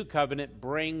 And the new covenant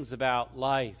brings about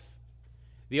life.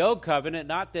 The old covenant,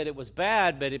 not that it was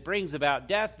bad, but it brings about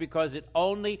death because it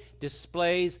only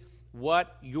displays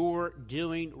what you're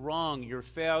doing wrong, your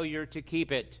failure to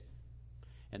keep it.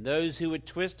 And those who would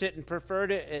twist it and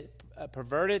pervert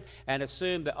it and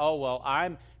assume that, oh, well,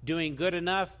 I'm doing good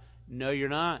enough. No, you're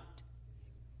not.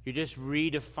 You're just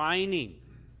redefining.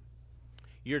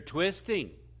 You're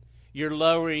twisting. You're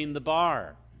lowering the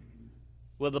bar.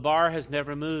 Well, the bar has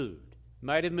never moved. It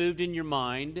might have moved in your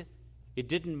mind. It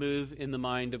didn't move in the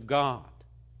mind of God.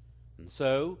 And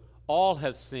so, all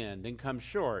have sinned and come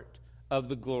short of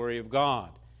the glory of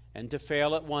God. And to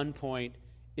fail at one point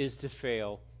is to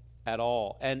fail at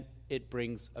all. And it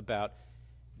brings about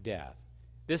death.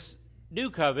 This new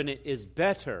covenant is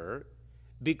better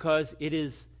because it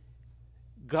is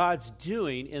God's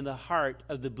doing in the heart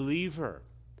of the believer.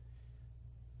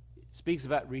 It speaks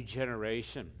about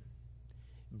regeneration,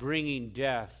 bringing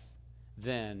death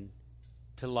then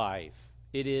to life.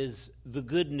 It is the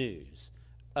good news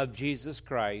of Jesus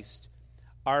Christ,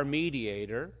 our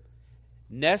mediator,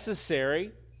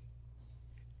 necessary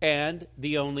and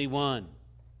the only one.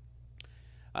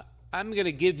 I'm going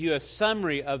to give you a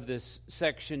summary of this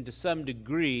section to some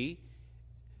degree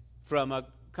from a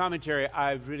commentary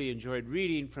I've really enjoyed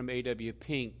reading from A.W.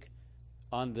 Pink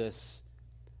on this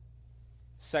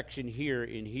section here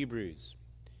in Hebrews.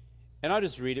 And I'll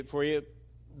just read it for you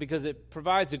because it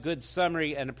provides a good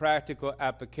summary and a practical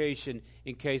application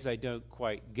in case I don't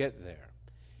quite get there.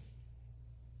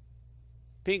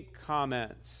 Pink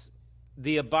comments,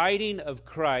 "The abiding of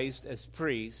Christ as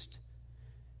priest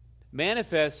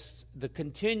manifests the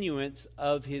continuance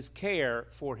of his care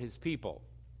for his people.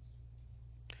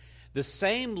 The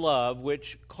same love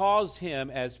which caused him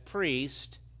as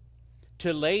priest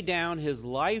to lay down his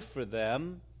life for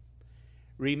them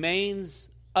remains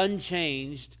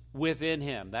unchanged within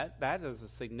him." That is a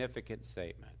significant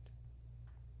statement.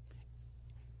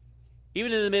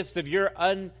 Even in the midst of your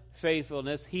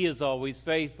unfaithfulness, he is always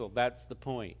faithful. That's the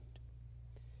point.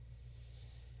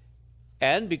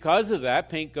 And because of that,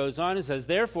 Pink goes on and says,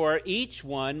 "Therefore, each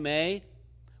one may,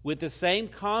 with the same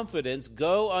confidence,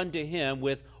 go unto him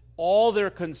with all their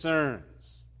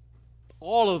concerns,"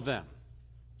 all of them,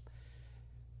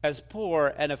 "as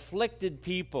poor and afflicted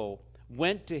people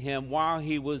went to him while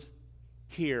he was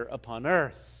here upon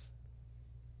earth."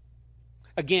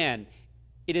 Again,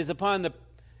 it is upon the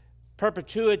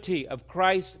perpetuity of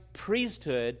Christ's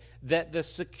priesthood that the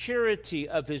security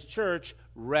of his church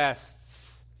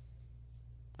rests.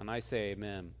 And I say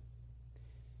amen.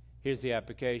 Here's the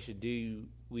application. Do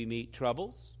we meet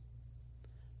troubles,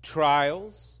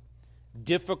 trials,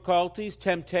 difficulties,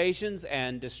 temptations,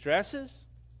 and distresses?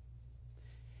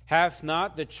 Hath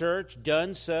not the church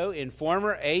done so in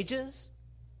former ages?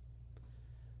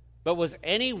 But was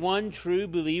any one true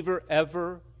believer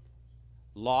ever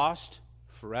lost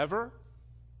forever?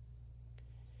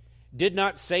 Did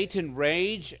not Satan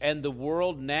rage and the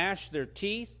world gnash their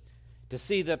teeth to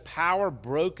see the power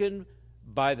broken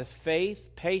by the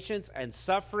faith, patience, and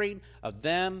suffering of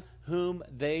them whom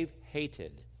they've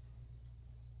hated?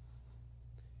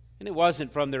 And it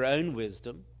wasn't from their own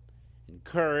wisdom and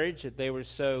courage that they were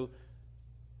so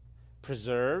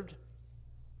preserved.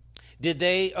 Did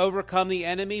they overcome the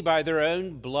enemy by their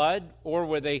own blood, or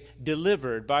were they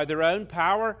delivered by their own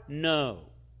power?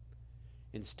 No.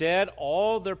 Instead,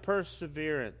 all their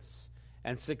perseverance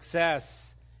and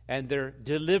success and their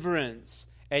deliverance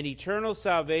and eternal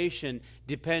salvation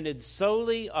depended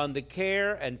solely on the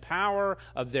care and power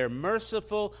of their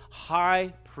merciful high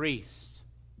priest.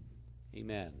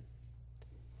 Amen.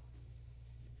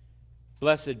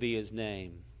 Blessed be his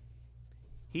name.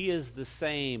 He is the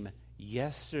same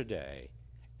yesterday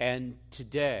and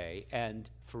today and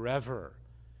forever.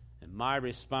 And my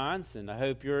response, and I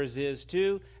hope yours is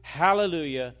too,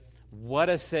 hallelujah, what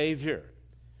a Savior.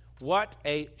 What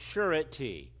a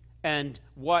surety, and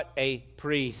what a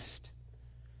priest.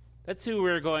 That's who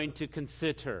we're going to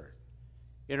consider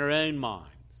in our own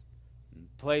minds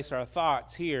and place our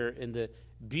thoughts here in the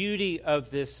beauty of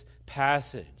this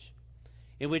passage,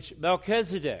 in which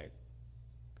Melchizedek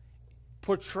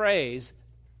portrays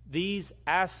these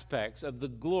aspects of the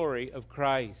glory of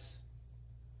Christ.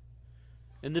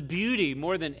 And the beauty,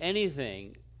 more than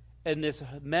anything, in this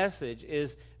message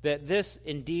is that this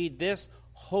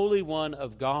Holy One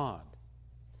of God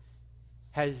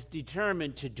has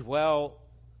determined to dwell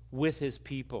with his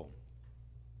people.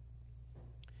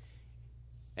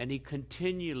 And he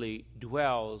continually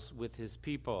dwells with his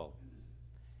people,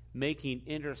 making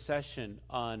intercession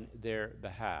on their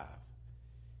behalf.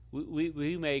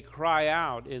 We may cry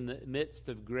out in the midst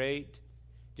of great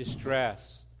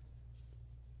distress,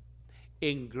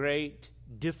 in great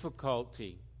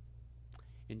difficulty,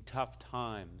 in tough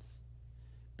times,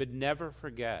 but never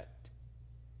forget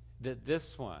that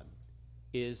this one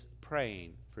is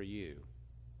praying for you.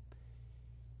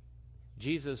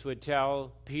 Jesus would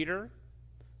tell Peter,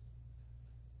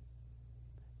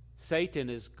 Satan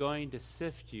is going to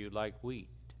sift you like wheat,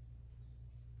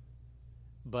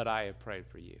 but I have prayed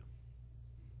for you,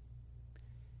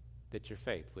 that your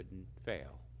faith wouldn't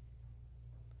fail.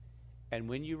 And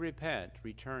when you repent,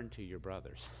 return to your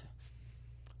brothers.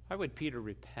 Why would Peter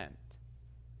repent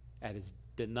at his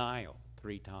denial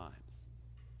 3 times?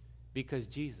 Because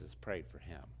Jesus prayed for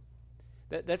him.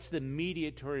 That's the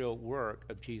mediatorial work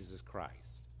of Jesus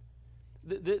Christ.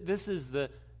 This is the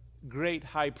great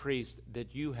high priest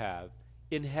that you have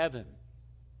in heaven,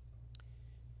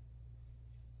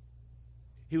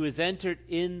 who has entered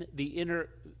in the inner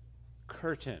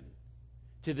curtain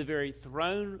to the very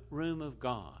throne room of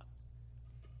God,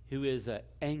 who is an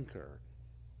anchor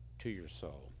to your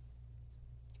soul.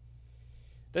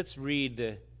 Let's read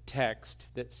the text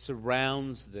that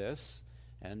surrounds this,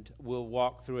 and we'll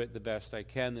walk through it the best I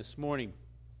can this morning.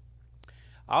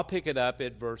 I'll pick it up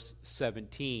at verse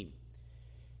 17.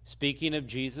 Speaking of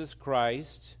Jesus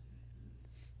Christ,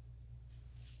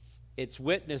 it's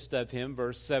witnessed of him,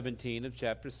 verse 17 of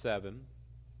chapter 7,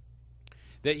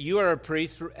 that you are a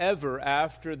priest forever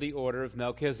after the order of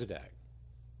Melchizedek.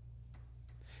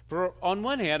 For on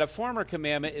one hand, a former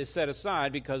commandment is set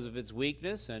aside because of its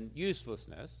weakness and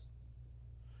uselessness,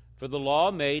 for the law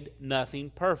made nothing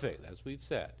perfect, as we've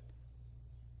said.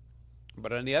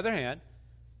 But on the other hand,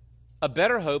 a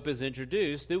better hope is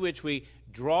introduced through which we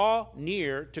draw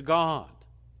near to God.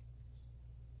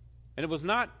 And it was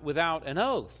not without an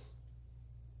oath,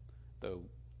 though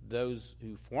those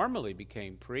who formerly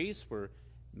became priests were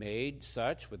made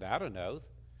such without an oath.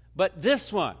 But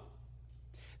this one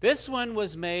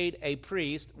was made a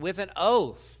priest with an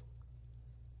oath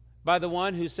by the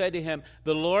one who said to him,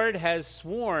 "The Lord has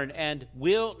sworn and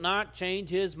will not change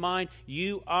his mind.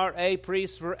 You are a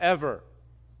priest forever."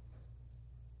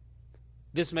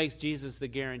 This makes Jesus the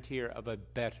guarantor of a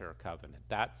better covenant.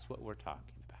 That's what we're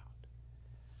talking about.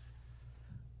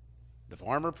 The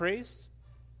former priests,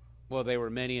 well, they were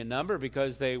many in number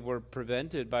because they were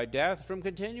prevented by death from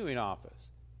continuing office.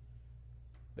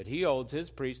 But he holds his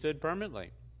priesthood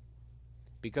permanently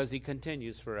because he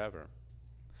continues forever.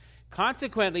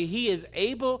 Consequently, he is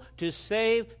able to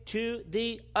save to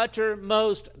the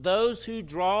uttermost those who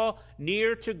draw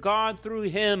near to God through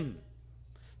him,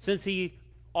 since he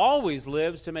always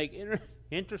lives to make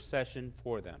intercession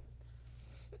for them.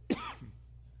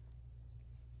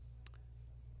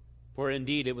 For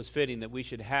indeed it was fitting that we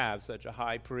should have such a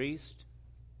high priest,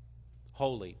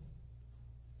 holy,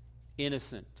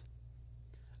 innocent,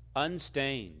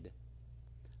 unstained,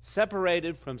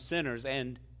 separated from sinners,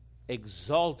 and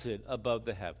exalted above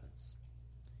the heavens.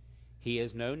 He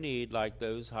has no need, like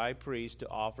those high priests, to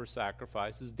offer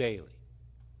sacrifices daily,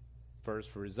 first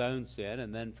for his own sin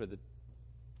and then for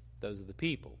those of the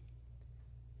people.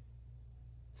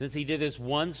 Since he did this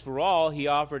once for all, he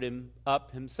offered him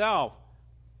up himself.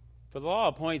 For the law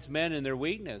appoints men in their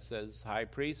weakness as high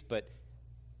priests, but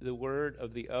the word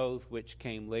of the oath, which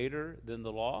came later than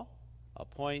the law,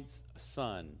 appoints a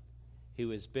son who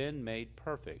has been made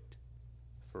perfect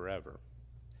forever.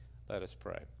 Let us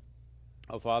pray.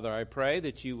 Oh, Father, I pray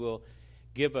that you will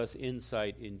give us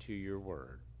insight into your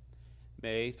word.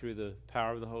 May, through the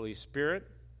power of the Holy Spirit,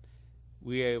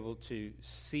 we are able to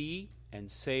see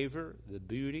and savor the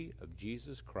beauty of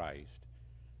Jesus Christ.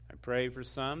 I pray for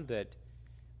some that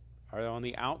are on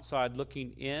the outside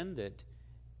looking in, that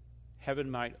heaven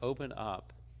might open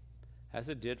up, as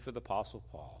it did for the Apostle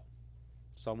Paul,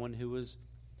 someone who was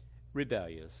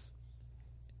rebellious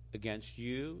against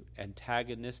you,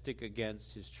 antagonistic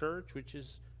against his church, which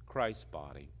is Christ's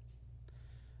body.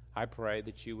 I pray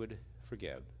that you would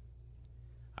forgive.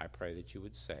 I pray that you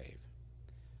would save.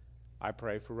 I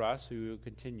pray for us who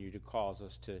continue to cause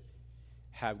us to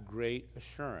have great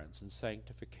assurance and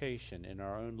sanctification in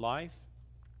our own life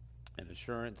and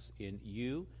assurance in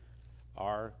you,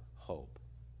 our hope.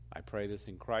 I pray this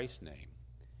in Christ's name.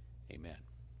 Amen.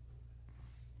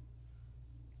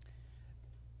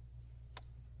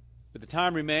 But the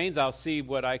time remains, I'll see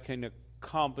what I can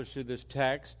accomplish through this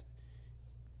text.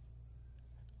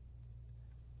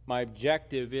 My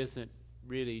objective isn't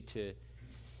really to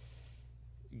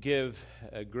give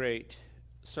a great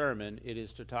sermon, it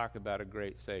is to talk about a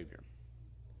great Savior.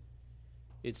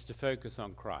 It's to focus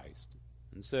on Christ.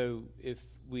 And so if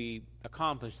we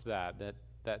accomplish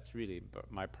that's really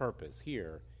my purpose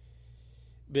here.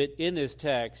 But in this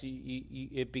text,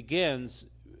 it begins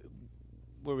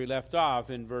where we left off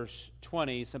in verse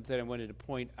 20, something I wanted to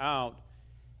point out,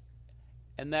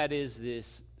 and that is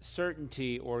this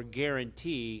certainty or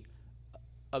guarantee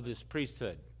of this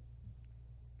priesthood.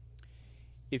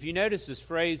 If you notice this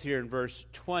phrase here in verse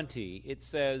 20, it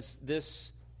says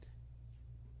this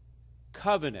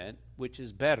covenant, which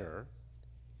is better,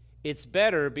 it's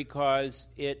better because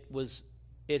it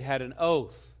had an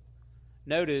oath.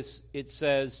 Notice it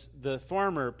says the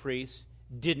former priests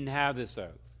didn't have this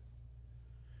oath.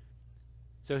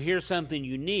 So here's something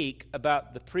unique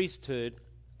about the priesthood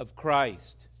of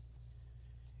Christ.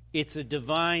 It's a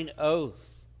divine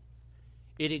oath.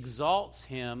 It exalts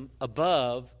him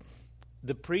above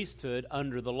the priesthood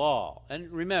under the law.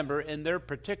 And remember, in their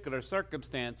particular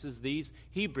circumstances, these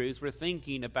Hebrews were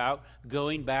thinking about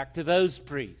going back to those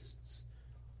priests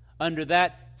under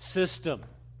that system.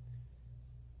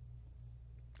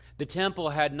 The temple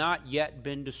had not yet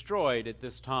been destroyed at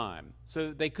this time,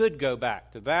 so they could go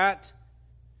back to that,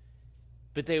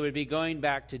 but they would be going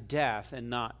back to death and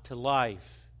not to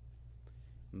life.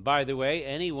 By the way,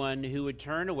 anyone who would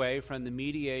turn away from the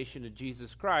mediation of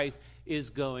Jesus Christ is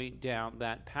going down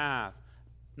that path.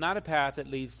 Not a path that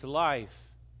leads to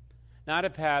life. Not a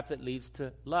path that leads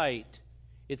to light.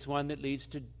 It's one that leads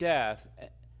to death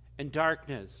and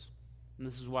darkness. And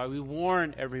this is why we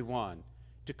warn everyone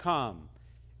to come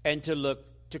and to look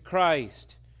to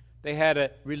Christ. They had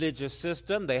a religious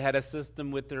system. They had a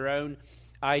system with their own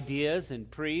ideas and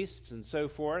priests and so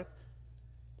forth.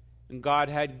 And God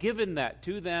had given that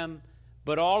to them,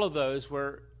 but all of those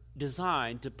were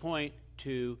designed to point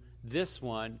to this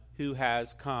one who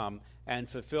has come and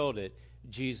fulfilled it,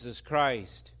 Jesus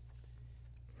Christ.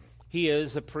 He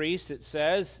is a priest, it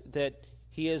says, that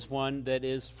he is one that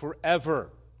is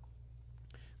forever,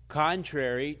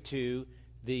 contrary to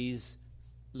these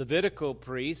Levitical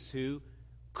priests who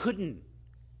couldn't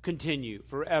continue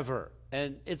forever.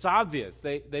 And it's obvious,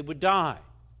 they would die.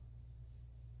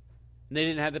 And they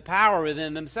didn't have the power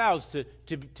within themselves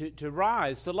to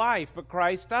rise to life, but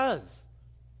Christ does.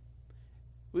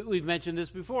 We've mentioned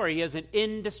this before. He has an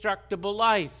indestructible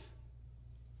life.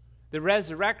 The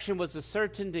resurrection was a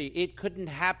certainty. It couldn't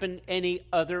happen any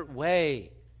other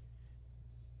way.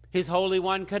 His Holy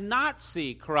One could not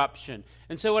see corruption.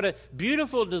 And so what a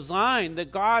beautiful design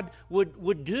that God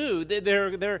would do.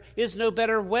 There is no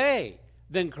better way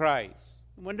than Christ.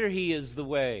 No wonder he is the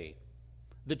way,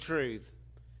 the truth,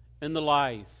 and the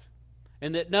life.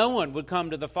 And that no one would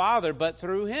come to the Father but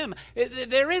through him.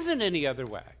 There isn't any other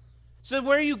way. So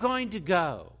where are you going to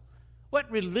go?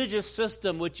 What religious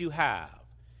system would you have?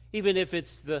 Even if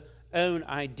it's the own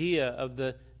idea of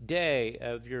the day,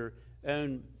 of your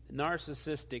own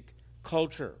narcissistic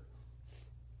culture.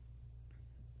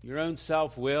 Your own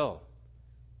self-will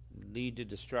lead to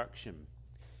destruction.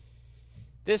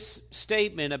 This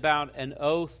statement about an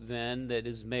oath, then, that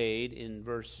is made in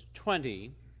verse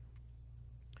 20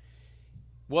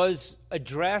 was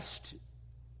addressed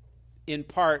in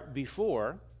part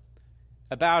before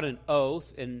about an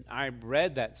oath, and I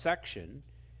read that section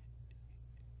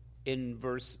in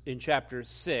chapter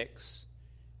 6.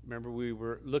 Remember, we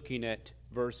were looking at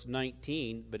verse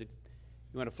 19, but if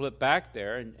you want to flip back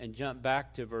there and jump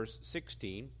back to verse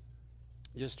 16,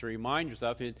 just to remind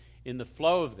yourself, in the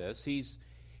flow of this, he's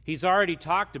already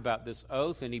talked about this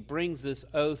oath, and he brings this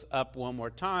oath up one more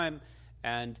time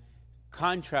and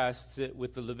contrasts it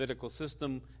with the Levitical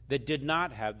system that did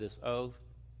not have this oath.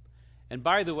 And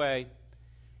by the way,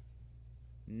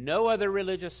 no other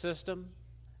religious system,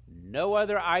 no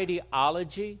other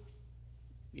ideology,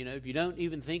 if you don't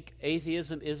even think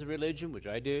atheism is a religion, which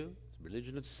I do, it's a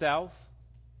religion of self.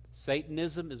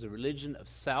 Satanism is a religion of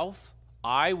self.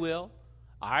 I will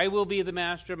be the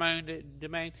master of my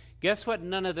domain. Guess what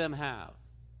none of them have?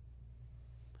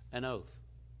 An oath.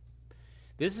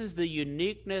 This is the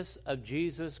uniqueness of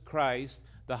Jesus Christ,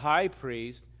 the high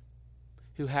priest,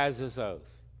 who has this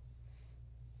oath.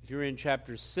 If you're in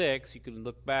chapter 6, you can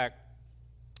look back,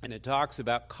 and it talks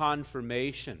about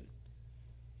confirmation.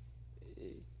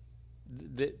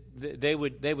 They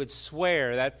would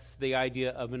swear. That's the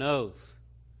idea of an oath.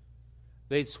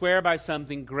 They'd swear by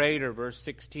something greater, verse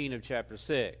 16 of chapter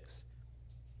 6.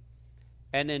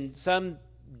 And in some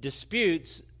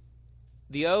disputes,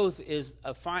 the oath is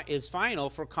final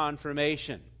for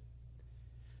confirmation.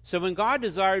 So when God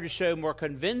desired to show more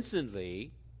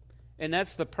convincingly, and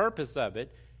that's the purpose of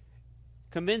it,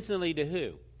 convincingly to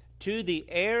who? To the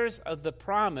heirs of the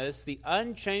promise, the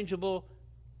unchangeable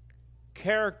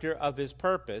character of his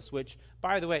purpose, which,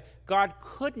 by the way, God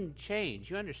couldn't change.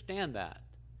 You understand that?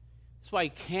 That's why he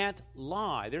can't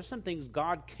lie. There's some things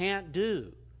God can't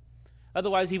do.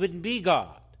 Otherwise, he wouldn't be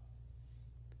God.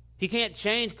 He can't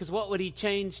change because what would he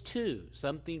change to?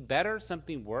 Something better,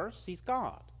 something worse? He's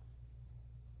God.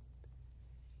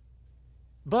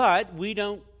 But we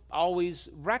don't always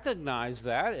recognize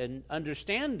that and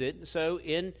understand it. So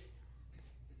in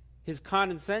his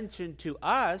condescension to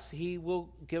us, he will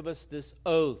give us this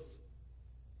oath.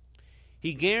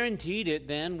 He guaranteed it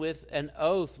then with an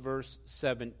oath, verse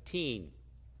 17.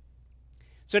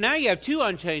 So now you have two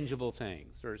unchangeable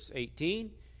things. Verse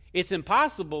 18, it's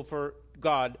impossible for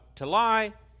God to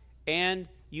lie, and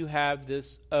you have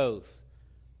this oath.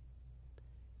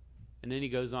 And then he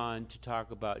goes on to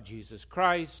talk about Jesus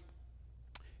Christ,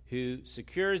 who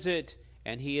secures it,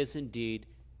 and he is indeed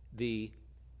the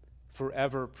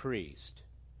forever priest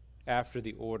after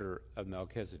the order of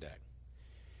Melchizedek.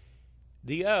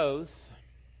 The oath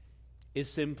is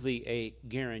simply a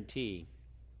guarantee.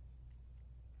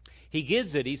 He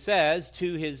gives it, he says,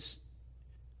 to his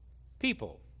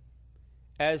people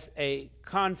as a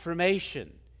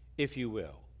confirmation, if you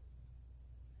will.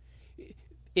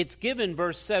 It's given,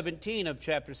 verse 17 of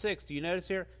chapter 6. Do you notice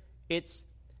here? It's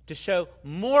to show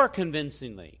more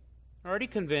convincingly. Already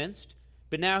convinced,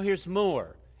 but now here's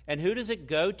more. And who does it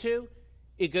go to?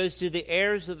 It goes to the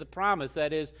heirs of the promise.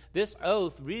 That is, this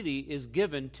oath really is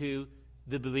given to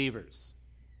the believers.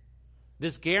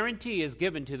 This guarantee is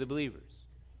given to the believers.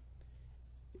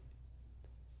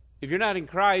 If you're not in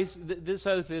Christ, this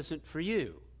oath isn't for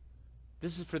you.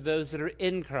 This is for those that are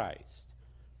in Christ.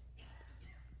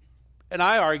 And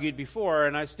I argued before,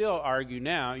 and I still argue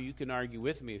now. You can argue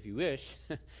with me if you wish.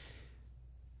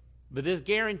 But this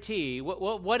guarantee,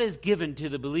 what is given to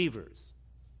the believers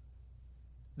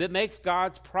that makes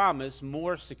God's promise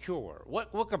more secure?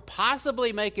 What could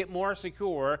possibly make it more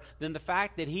secure than the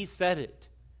fact that he said it?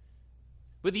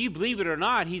 Whether you believe it or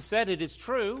not, he said it, it's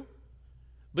true.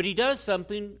 But he does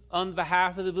something on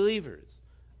behalf of the believers.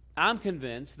 I'm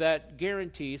convinced that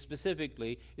guarantee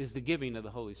specifically is the giving of the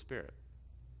Holy Spirit.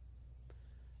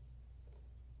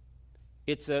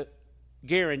 It's a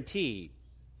guarantee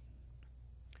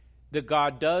that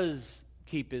God does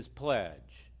keep his pledge.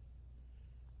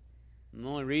 And the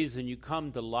only reason you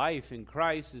come to life in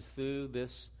Christ is through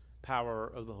this power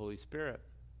of the Holy Spirit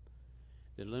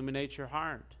that illuminates your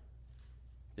heart,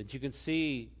 that you can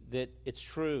see that it's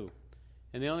true.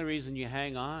 And the only reason you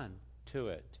hang on to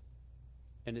it,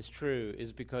 and it's true,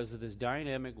 is because of this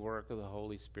dynamic work of the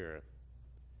Holy Spirit.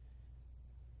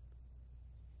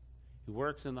 He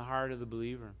works in the heart of the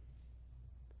believer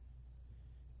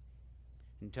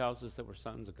and tells us that we're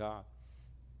sons of God.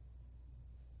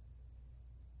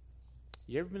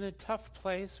 You ever been in a tough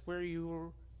place where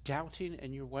you're doubting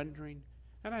and you're wondering?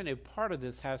 And I know part of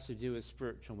this has to do with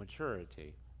spiritual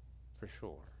maturity, for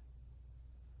sure.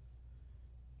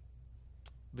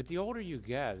 But the older you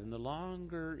get and the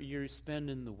longer you spend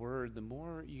in the Word, the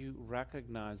more you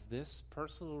recognize this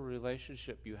personal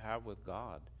relationship you have with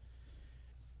God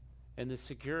and the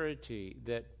security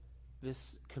that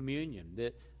this communion,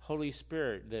 that Holy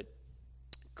Spirit that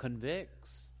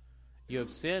convicts you of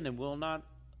sin and will not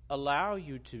allow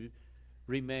you to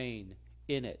remain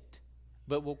in it,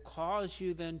 but will cause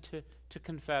you then to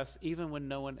confess even when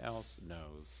no one else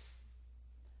knows.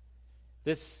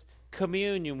 This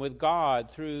communion with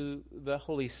God through the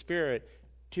Holy Spirit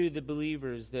to the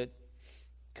believers that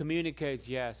communicates,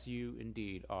 yes, you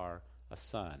indeed are a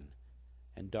son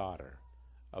and daughter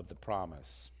of the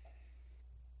promise.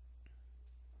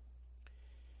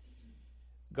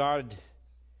 God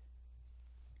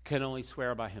can only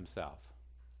swear by himself.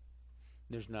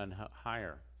 There's none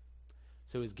higher.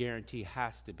 So his guarantee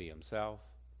has to be himself.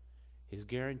 His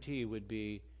guarantee would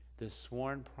be the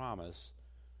sworn promise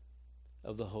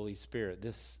of the Holy Spirit,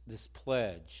 this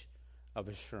pledge of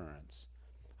assurance.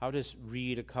 I'll just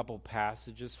read a couple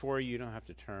passages for you. You don't have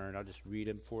to turn. I'll just read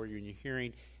them for you. And you're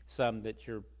hearing some that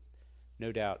you're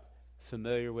no doubt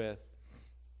familiar with.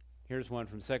 Here's one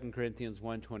from 2 Corinthians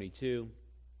 1:22.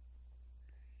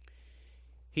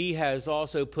 He has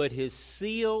also put his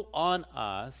seal on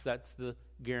us, that's the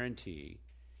guarantee,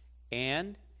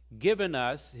 and given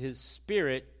us his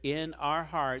Spirit in our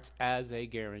hearts as a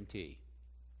guarantee.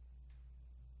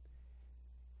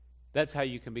 That's how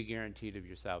you can be guaranteed of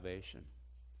your salvation.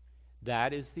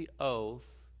 That is the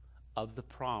oath of the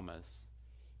promise.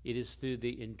 It is through the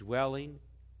indwelling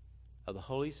of the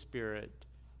Holy Spirit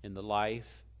in the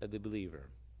life of the believer.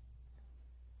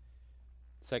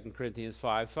 2 Corinthians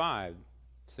 5:5,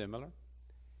 similar.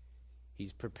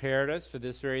 He's prepared us for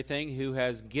this very thing, who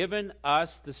has given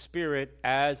us the Spirit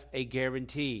as a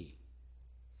guarantee.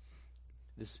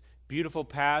 This beautiful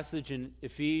passage in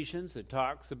Ephesians that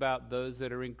talks about those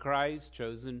that are in Christ,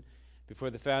 chosen before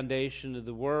the foundation of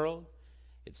the world.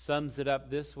 It sums it up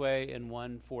this way in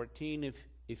 1:14 of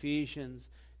Ephesians,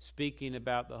 speaking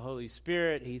about the Holy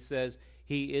Spirit. He says,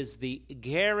 he is the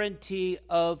guarantee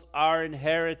of our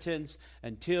inheritance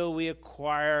until we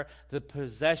acquire the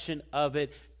possession of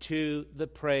it to the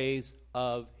praise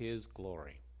of his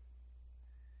glory.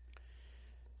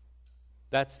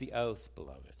 That's the oath,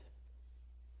 beloved.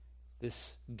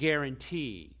 This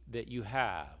guarantee that you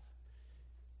have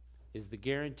is the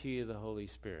guarantee of the Holy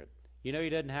Spirit. You know, he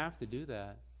doesn't have to do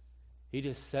that. He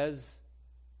just says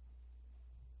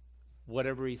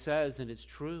whatever he says, and it's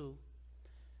true.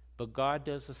 But God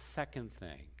does a second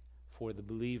thing for the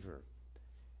believer,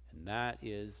 and that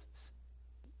is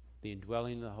the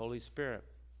indwelling of the Holy Spirit,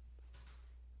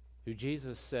 who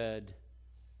Jesus said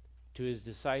to his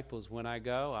disciples, when I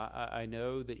go, I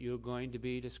know that you're going to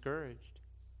be discouraged.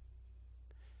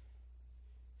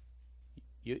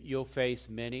 You'll face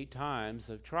many times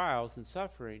of trials and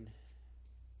suffering,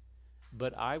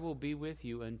 but I will be with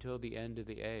you until the end of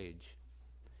the age.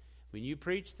 When you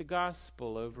preach the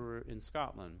gospel over in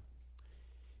Scotland,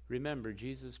 remember,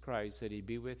 Jesus Christ said he'd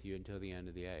be with you until the end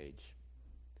of the age.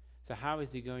 So how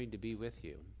is he going to be with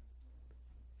you?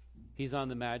 He's on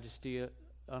the majesty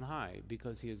on high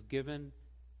because he has given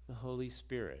the Holy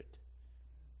Spirit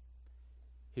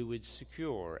who would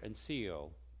secure and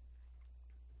seal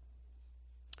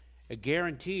a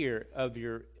guarantor of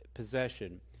your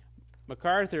possession.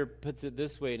 MacArthur puts it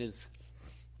this way in his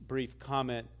brief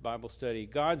comment Bible study: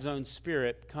 God's own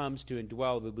Spirit comes to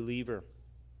indwell the believer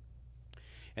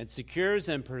and secures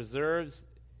and preserves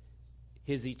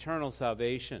his eternal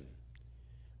salvation.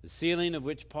 The sealing of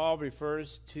which Paul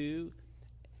refers to,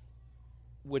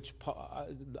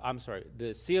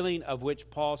 the sealing of which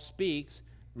Paul speaks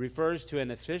refers to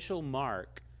an official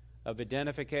mark of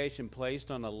identification placed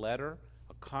on a letter,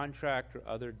 a contract, or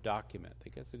other document. I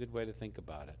think that's a good way to think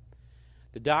about it.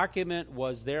 The document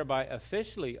was thereby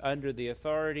officially under the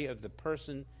authority of the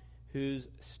person whose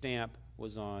stamp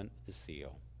was on the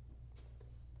seal.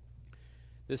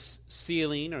 This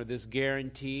sealing or this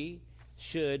guarantee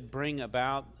should bring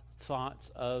about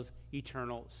thoughts of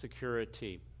eternal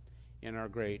security in our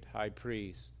great high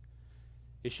priest.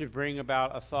 It should bring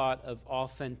about a thought of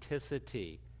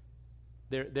authenticity.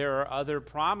 There are other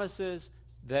promises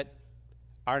that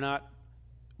are not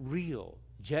real,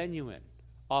 genuine,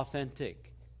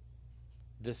 authentic.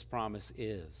 This promise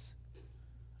is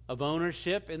of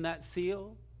ownership in that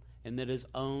seal, and that is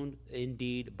owned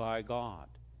indeed by God,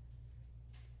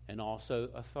 and also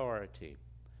authority.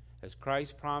 As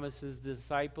Christ promises the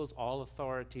disciples, all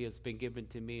authority has been given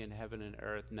to me in heaven and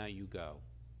earth. Now you go.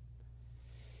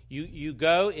 You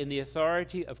go in the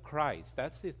authority of Christ.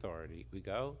 That's the authority we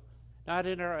go. Not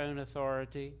in our own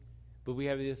authority, but we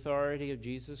have the authority of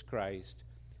Jesus Christ,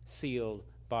 sealed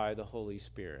by the Holy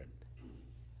Spirit.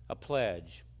 A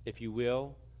pledge, if you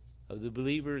will, of the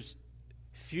believer's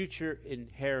future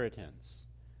inheritance.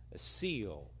 A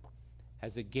seal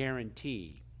as a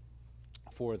guarantee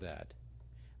for that.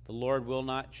 The Lord will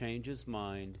not change his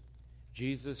mind.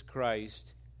 Jesus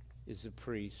Christ is a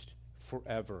priest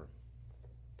forever.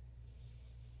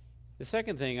 The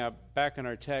second thing, back in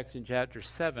our text in chapter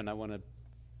 7, I want to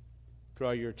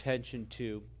draw your attention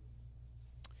to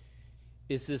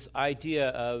is this idea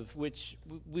of which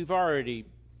we've already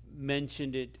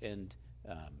mentioned it, and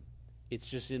it's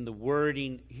just in the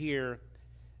wording here,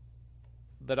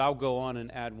 but I'll go on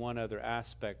and add one other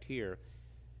aspect here.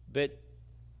 But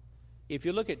if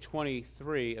you look at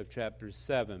 23 of chapter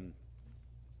 7,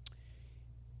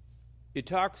 it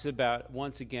talks about,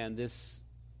 once again, this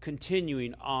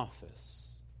continuing office.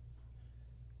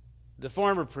 The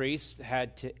former priests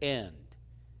had to end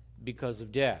because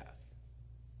of death.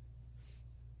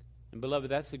 And beloved,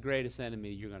 that's the greatest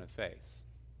enemy you're going to face.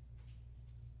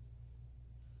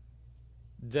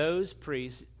 Those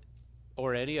priests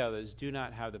or any others do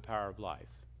not have the power of life.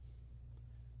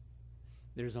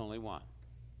 There's only one.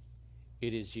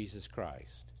 It is Jesus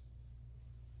Christ.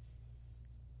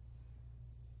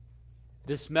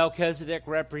 This Melchizedek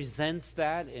represents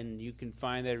that, and you can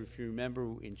find that if you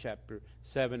remember in chapter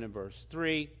 7 and verse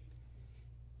 3.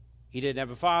 He didn't have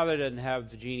a father, doesn't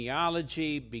have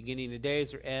genealogy, beginning of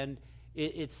days or end.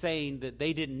 It's saying that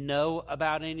they didn't know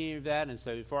about any of that, and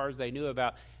so as far as they knew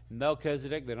about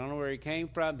Melchizedek, they don't know where he came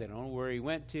from, they don't know where he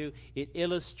went to. It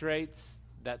illustrates,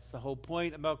 that's the whole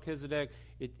point of Melchizedek,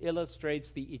 it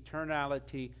illustrates the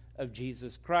eternality of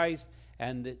Jesus Christ.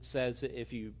 And it says,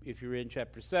 if you're in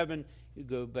chapter 7, you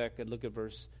go back and look at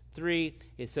verse 3,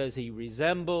 it says he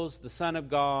resembles the Son of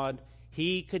God.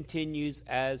 He continues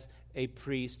as a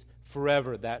priest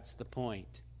forever. That's the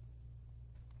point.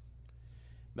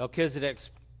 Melchizedek's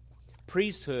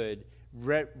priesthood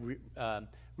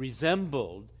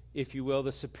resembled, if you will,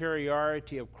 the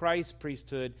superiority of Christ's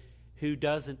priesthood, who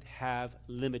doesn't have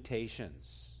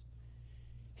limitations.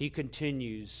 He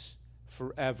continues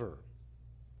forever.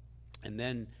 And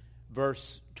then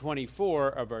verse 24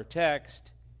 of our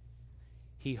text,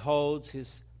 he holds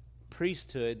his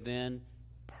priesthood then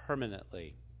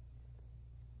permanently.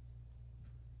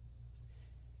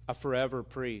 A forever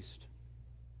priest.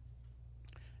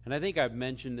 And I think I've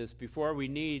mentioned this before. We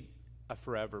need a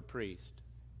forever priest.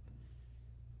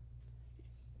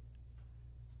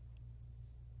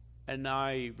 And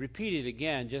I repeat it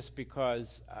again just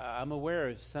because I'm aware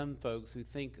of some folks who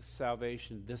think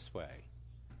salvation this way.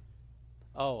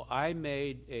 Oh, I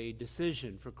made a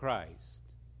decision for Christ.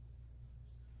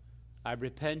 I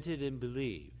repented and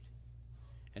believed.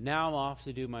 And now I'm off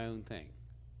to do my own thing.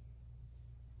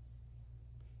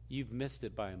 You've missed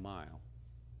it by a mile.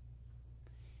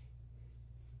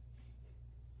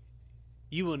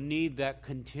 You will need that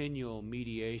continual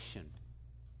mediation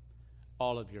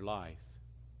all of your life.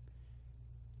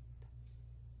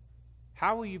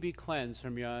 How will you be cleansed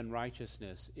from your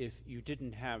unrighteousness if you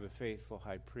didn't have a faithful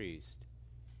high priest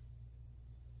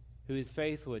who is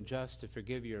faithful and just to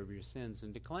forgive you of your sins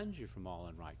and to cleanse you from all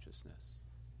unrighteousness?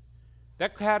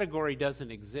 That category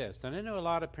doesn't exist. And I know a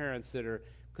lot of parents that are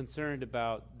concerned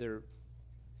about their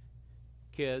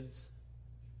kids,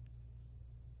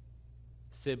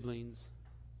 siblings,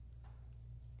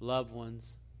 loved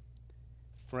ones,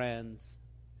 friends,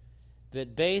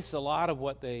 that base a lot of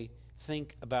what they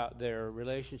think about their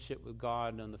relationship with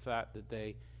God on the fact that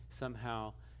they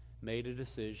somehow made a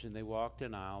decision, they walked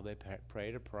an aisle, they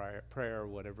prayed a prayer,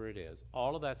 whatever it is.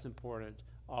 All of that's important.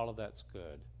 All of that's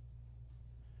good.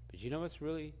 But you know what's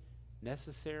really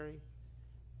necessary?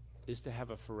 Is to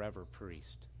have a forever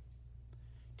priest.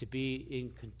 To be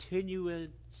in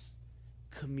continuous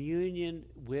communion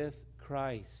with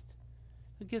Christ.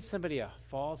 It gives somebody a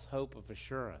false hope of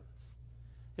assurance.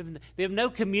 They have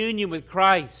no communion with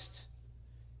Christ.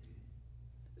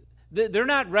 They're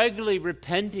not regularly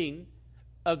repenting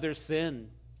of their sin.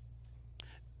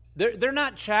 They're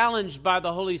not challenged by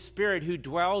the Holy Spirit who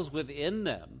dwells within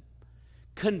them,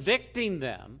 convicting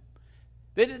them.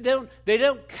 They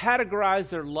don't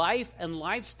categorize their life and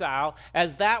lifestyle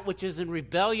as that which is in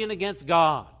rebellion against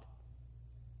God.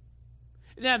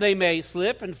 Now, they may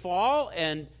slip and fall,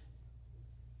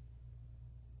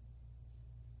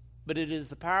 but it is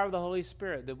the power of the Holy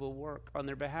Spirit that will work on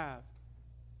their behalf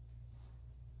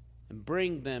and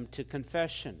bring them to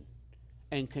confession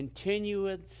and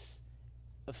continuance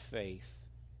of faith.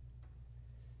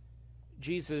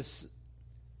 Jesus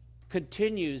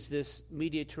continues this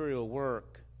mediatorial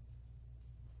work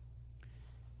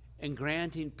and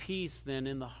granting peace then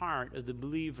in the heart of the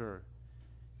believer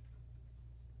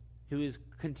who is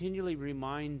continually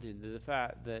reminded of the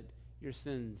fact that your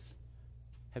sins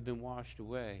have been washed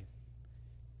away,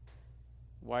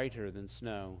 whiter than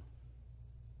snow.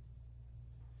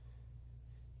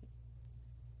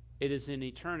 It is in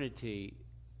eternity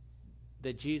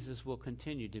that Jesus will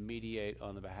continue to mediate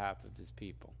on the behalf of his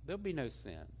people. There'll be no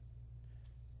sin.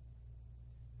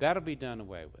 That'll be done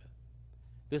away with.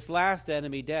 This last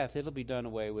enemy, death, it'll be done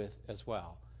away with as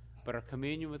well. But our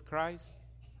communion with Christ,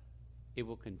 it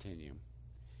will continue.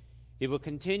 It will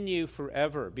continue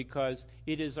forever because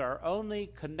it is our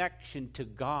only connection to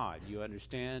God, you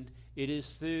understand? It is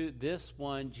through this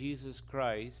one, Jesus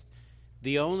Christ,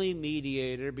 the only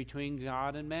mediator between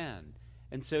God and man.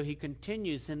 And so he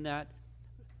continues in that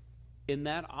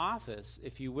office,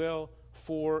 if you will,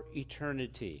 for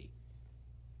eternity.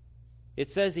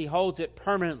 It says he holds it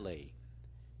permanently.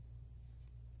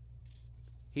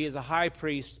 He is a high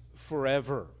priest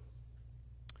forever.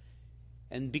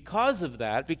 And because of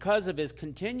that, because of his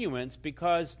continuance,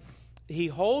 because he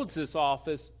holds this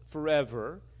office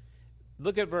forever,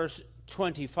 look at verse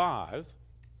 25.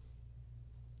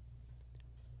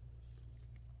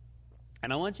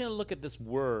 And I want you to look at this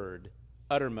word,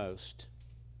 uttermost.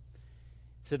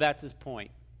 So that's his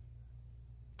point.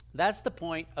 That's the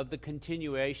point of the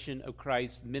continuation of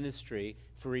Christ's ministry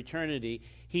for eternity.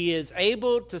 He is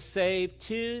able to save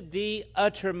to the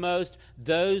uttermost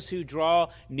those who draw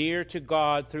near to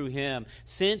God through him,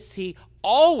 since he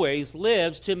always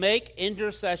lives to make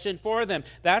intercession for them.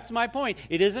 That's my point.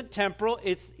 It isn't temporal,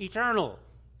 it's eternal.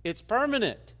 It's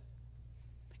permanent.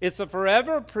 It's a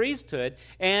forever priesthood,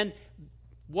 and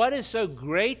what is so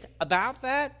great about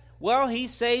that? Well, he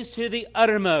saves to the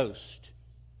uttermost.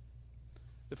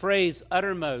 The phrase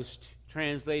uttermost,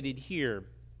 translated here,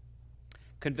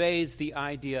 conveys the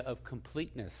idea of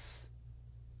completeness,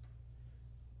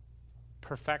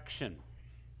 perfection.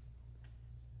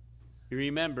 You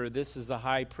remember, this is a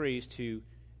high priest who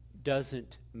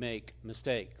doesn't make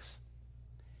mistakes.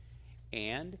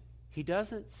 And he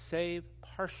doesn't save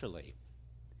partially.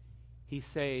 He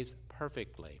saves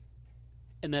perfectly.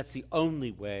 And that's the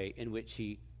only way in which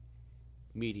he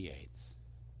mediates.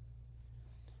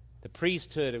 The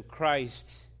priesthood of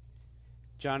Christ,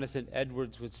 Jonathan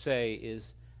Edwards would say,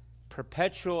 is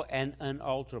perpetual and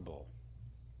unalterable.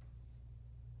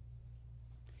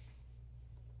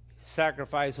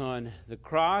 Sacrifice on the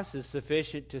cross is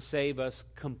sufficient to save us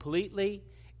completely,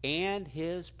 and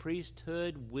his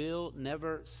priesthood will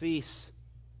never cease.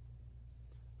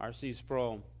 R.C.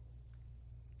 Sproul.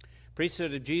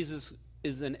 Priesthood of Jesus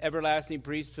is an everlasting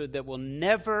priesthood that will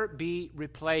never be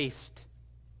replaced.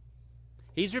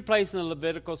 He's replacing the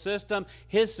Levitical system.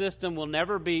 His system will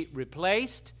never be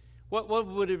replaced. What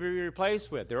would it be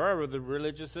replaced with? There are the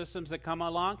religious systems that come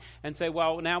along and say,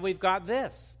 well, now we've got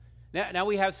this. Now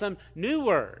we have some new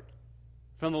word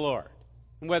from the Lord.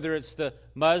 And whether it's the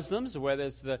Muslims or whether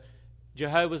it's the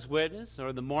Jehovah's Witnesses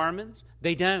or the Mormons,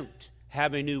 they don't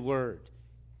have a new word.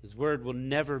 His word will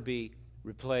never be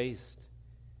replaced.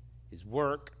 His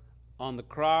work on the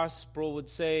cross, Sproul would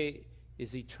say,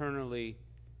 is eternally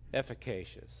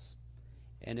efficacious.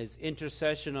 And his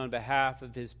intercession on behalf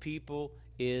of his people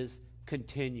is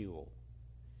continual.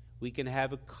 We can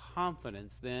have a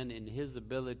confidence then in his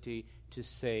ability to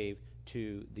save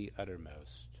to the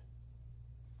uttermost.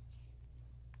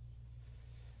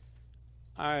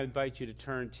 I invite you to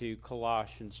turn to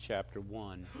Colossians chapter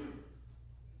 1.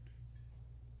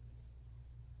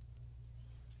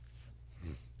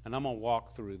 And I'm going to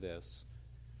walk through this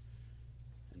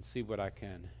and see what I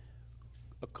can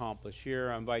accomplish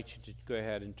here. I invite you to go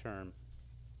ahead and turn.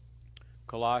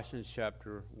 Colossians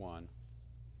chapter 1.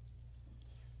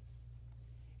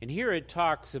 And here it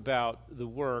talks about the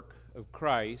work of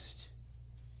Christ,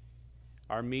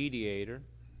 our mediator,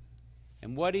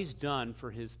 and what he's done for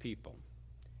his people.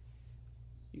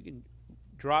 You can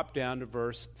drop down to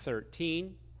verse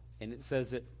 13, and it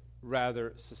says it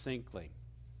rather succinctly.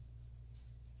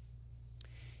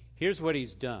 Here's what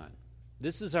he's done.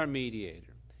 This is our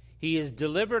mediator. He has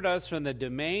delivered us from the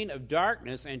domain of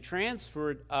darkness and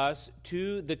transferred us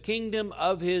to the kingdom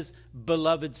of his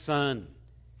beloved Son,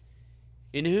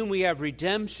 in whom we have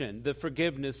redemption, the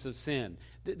forgiveness of sin.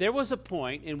 There was a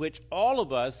point in which all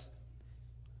of us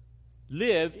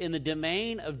lived in the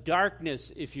domain of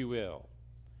darkness, if you will.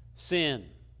 Sin,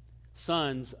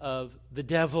 sons of the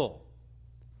devil.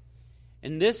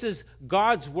 And this is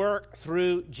God's work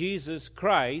through Jesus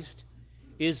Christ,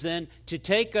 is then to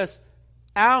take us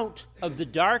out of the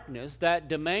darkness, that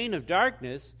domain of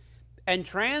darkness, and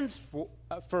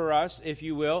transfer us, if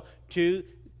you will, to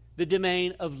the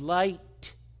domain of light.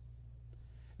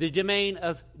 The domain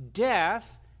of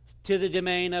death to the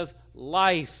domain of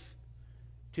life,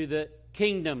 to the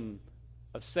kingdom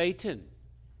of Satan,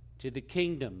 to the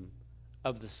kingdom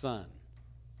of the Son.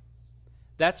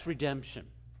 That's redemption.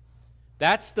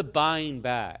 That's the buying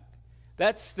back.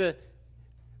 That's the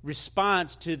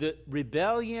response to the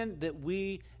rebellion that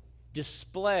we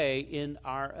display in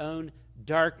our own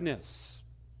darkness,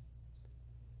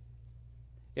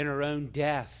 in our own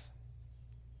death,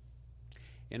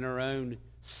 in our own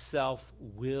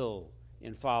self-will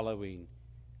in following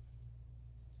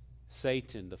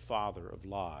Satan, the father of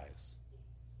lies.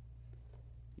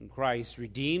 And Christ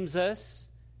redeems us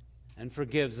and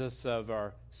forgives us of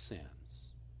our sins.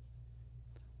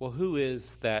 Well, who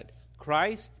is that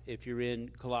Christ? If you're in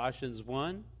Colossians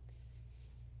 1,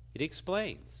 it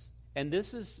explains. And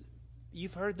this is,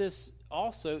 you've heard this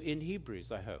also in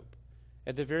Hebrews, I hope,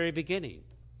 at the very beginning.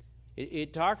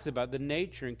 It talks about the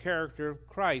nature and character of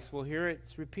Christ. Well, here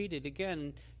it's repeated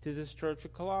again to this church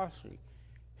of Colossae.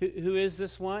 Who is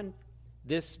this one?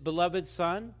 This beloved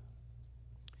Son?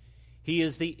 He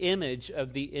is the image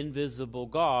of the invisible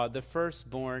God, the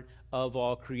firstborn of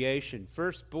all creation.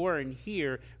 Firstborn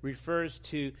here refers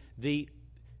to the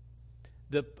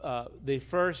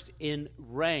first in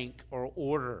rank or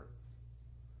order.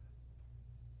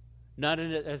 Not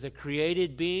as a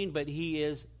created being, but he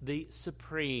is the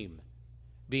supreme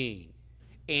being.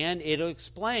 And it'll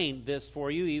explain this for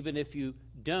you, even if you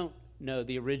don't know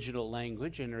the original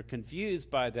language and are confused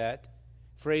by that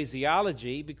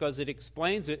phraseology, because it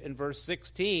explains it in verse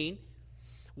 16.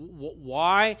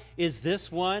 Why is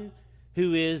this one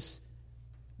who is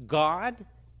God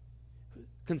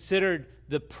considered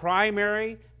the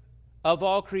primary of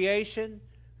all creation?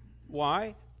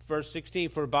 Why? Verse 16,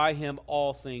 for by him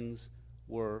all things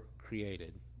were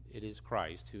created. It is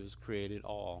Christ who has created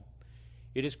all.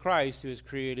 It is Christ who has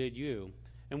created you.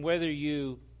 And whether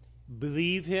you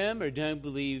believe him or don't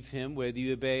believe him, whether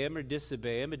you obey him or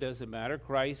disobey him, it doesn't matter.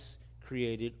 Christ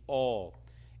created all.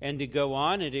 And to go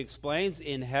on, it explains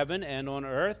in heaven and on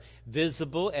earth,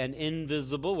 visible and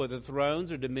invisible, whether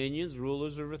thrones or dominions,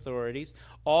 rulers or authorities,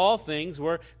 all things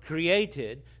were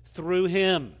created through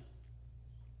him.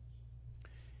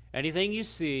 Anything you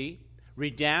see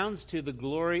redounds to the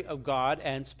glory of God,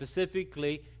 and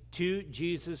specifically to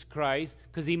Jesus Christ,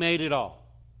 because he made it all.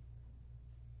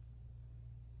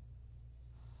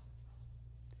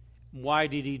 Why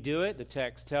did he do it? The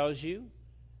text tells you.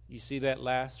 You see that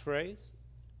last phrase?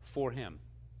 For him.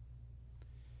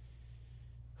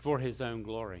 For his own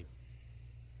glory.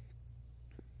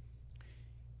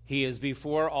 He is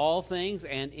before all things,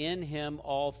 and in him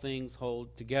all things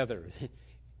hold together.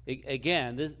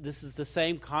 Again, this is the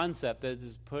same concept that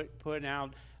is put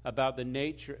out about the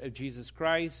nature of Jesus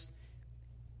Christ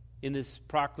in this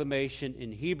proclamation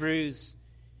in Hebrews.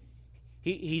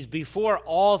 He's before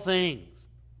all things.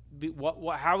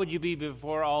 How would you be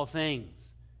before all things?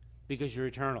 Because you're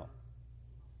eternal.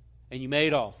 And you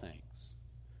made all things.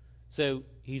 So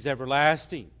he's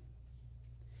everlasting.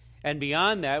 And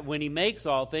beyond that, when he makes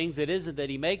all things, it isn't that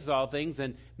he makes all things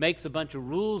and makes a bunch of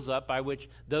rules up by which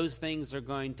those things are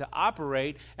going to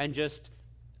operate and just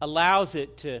allows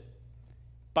it to,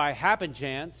 by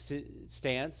happenstance,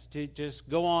 to just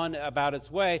go on about its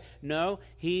way. No,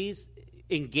 he's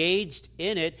engaged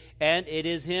in it, and it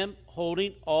is him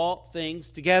holding all things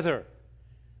together.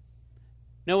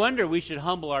 No wonder we should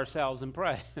humble ourselves and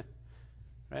pray,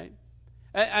 right?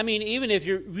 I mean, even if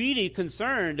you're really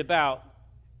concerned about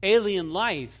alien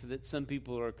life that some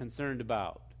people are concerned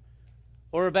about,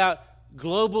 or about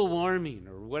global warming,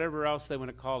 or whatever else they want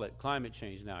to call it, climate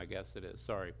change now, I guess it is,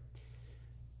 sorry.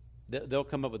 They'll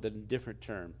come up with a different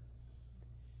term.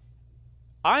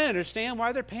 I understand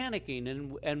why they're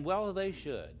panicking, and well, they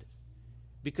should.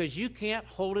 Because you can't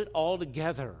hold it all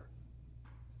together.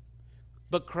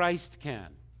 But Christ can.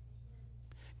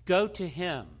 Go to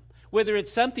him. Whether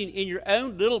it's something in your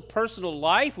own little personal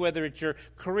life, whether it's your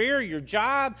career, your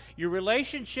job, your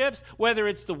relationships, whether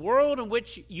it's the world in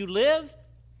which you live,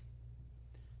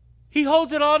 he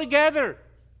holds it all together.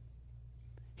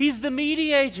 He's the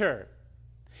mediator.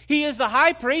 He is the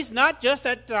high priest, not just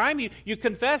at the time you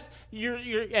confess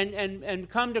and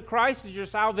come to Christ as your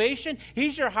salvation.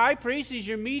 He's your high priest. He's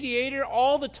your mediator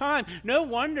all the time. No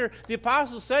wonder the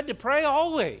apostle said to pray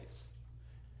always.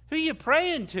 Who are you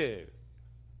praying to?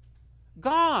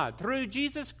 God, through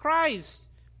Jesus Christ,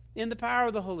 in the power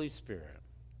of the Holy Spirit.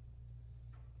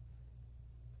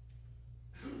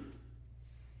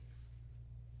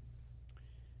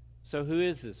 So who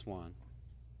is this one?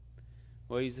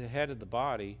 Well, he's the head of the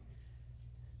body,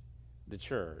 the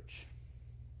church.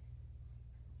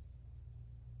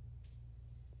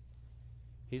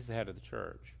 He's the head of the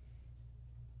church.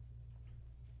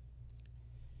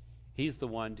 He's the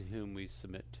one to whom we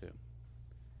submit to.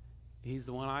 He's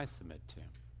the one I submit to.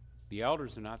 The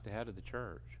elders are not the head of the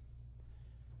church.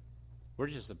 We're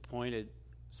just appointed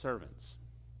servants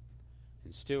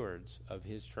and stewards of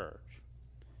his church.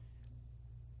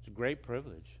 It's a great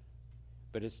privilege.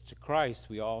 But it's to Christ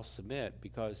we all submit,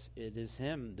 because it is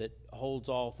him that holds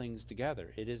all things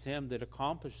together. It is him that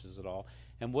accomplishes it all.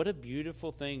 And what a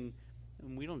beautiful thing,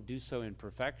 and we don't do so in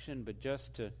perfection, but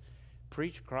just to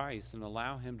preach Christ and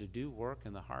allow him to do work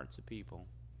in the hearts of people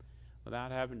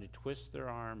without having to twist their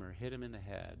arm or hit them in the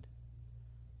head.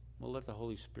 We'll let the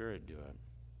Holy Spirit do it.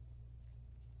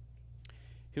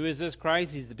 Who is this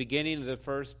Christ? He's the beginning of the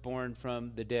firstborn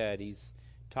from the dead. He's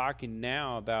talking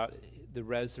now about the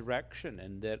resurrection,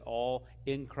 and that all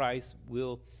in Christ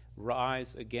will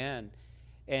rise again,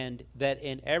 and that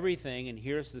in everything, and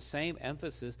here's the same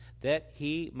emphasis, that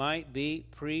he might be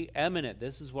preeminent.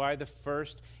 This is why the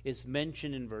first is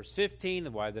mentioned in verse 15,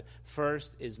 and why the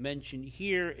first is mentioned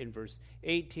here in verse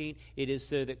 18. It is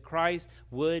so that Christ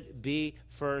would be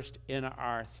first in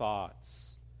our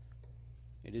thoughts.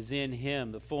 It is in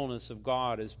him the fullness of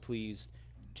God is pleased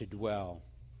to dwell.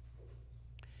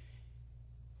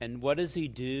 And what does he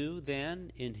do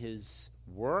then in his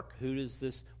work?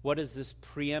 What does this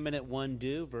preeminent one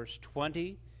do? Verse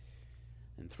 20,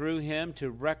 and through him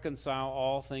to reconcile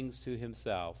all things to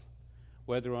himself,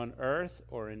 whether on earth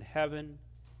or in heaven,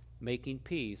 making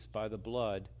peace by the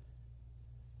blood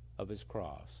of his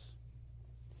cross.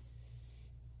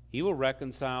 He will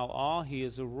reconcile all. He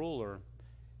is a ruler.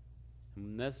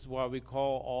 And this is why we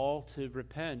call all to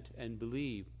repent and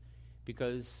believe,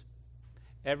 because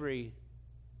every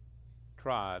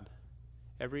tribe,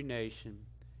 every nation,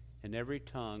 and every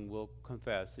tongue will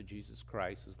confess that Jesus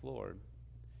Christ is Lord,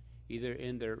 either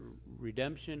in their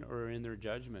redemption or in their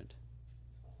judgment,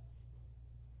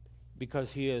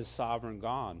 because he is sovereign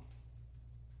God.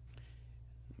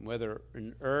 Whether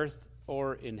in earth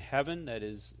or in heaven, that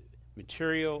is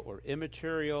material or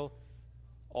immaterial,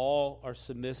 all are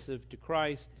submissive to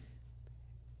Christ.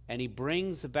 And he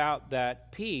brings about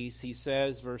that peace. He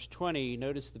says, verse 20,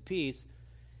 notice the peace.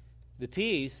 The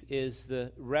peace is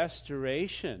the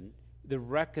restoration, the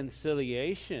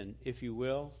reconciliation, if you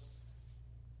will,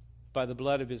 by the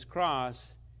blood of his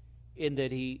cross, in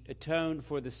that he atoned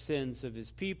for the sins of his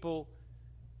people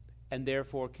and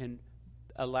therefore can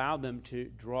allow them to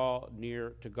draw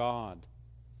near to God.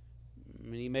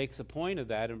 And he makes a point of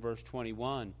that in verse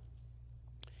 21.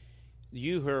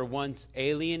 You who were once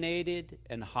alienated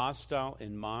and hostile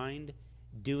in mind,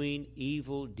 doing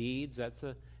evil deeds, that's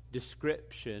a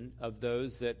description of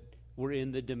those that were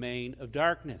in the domain of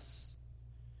darkness.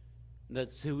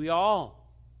 That's who we all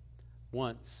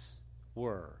once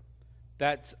were.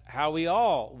 That's how we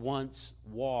all once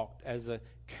walked as a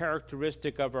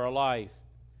characteristic of our life.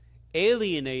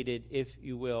 Alienated, if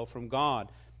you will, from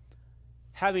God.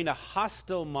 Having a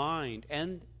hostile mind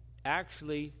and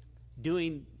actually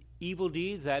doing evil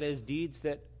deeds, that is, deeds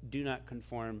that do not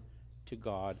conform to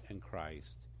God and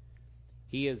Christ.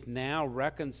 He is now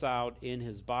reconciled in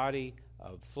his body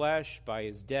of flesh by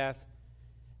his death.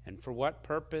 And for what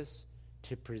purpose?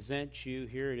 To present you,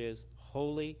 here it is,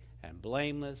 holy and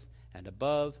blameless and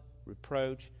above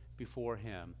reproach before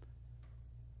him.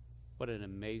 What an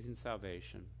amazing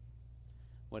salvation.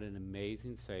 What an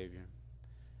amazing Savior.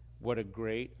 What a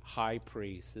great high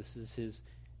priest. This is his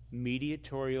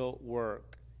mediatorial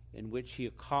work in which he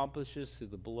accomplishes through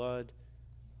the blood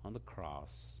on the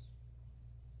cross.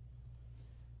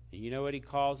 And you know what he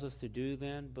calls us to do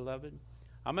then, beloved?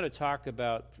 I'm going to talk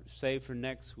about, save for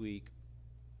next week,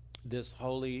 this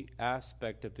holy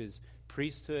aspect of his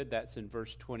priesthood. That's in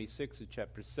verse 26 of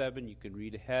chapter 7. You can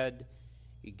read ahead.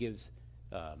 He gives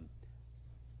 5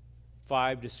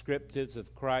 descriptives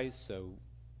of Christ, so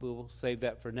we'll save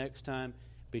that for next time.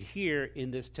 But here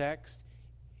in this text,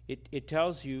 it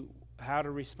tells you how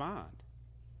to respond.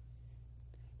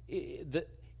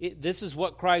 This is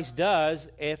what Christ does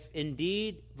if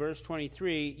indeed, verse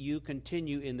 23, you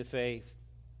continue in the faith.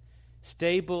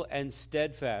 Stable and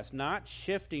steadfast, not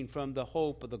shifting from the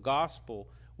hope of the gospel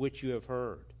which you have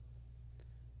heard,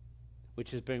 which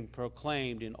has been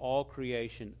proclaimed in all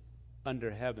creation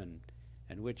under heaven,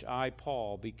 and which I,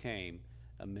 Paul, became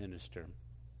a minister.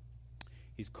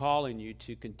 He's calling you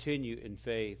to continue in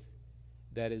faith,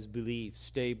 that is belief,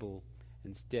 stable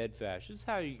and steadfast. This is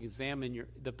how you examine your...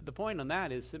 The point on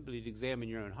that is simply to examine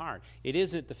your own heart. It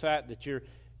isn't the fact that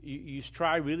you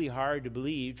try really hard to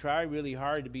believe, try really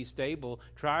hard to be stable,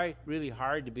 try really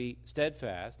hard to be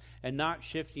steadfast, and not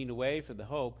shifting away from the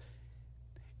hope.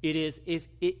 It is,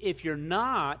 if you're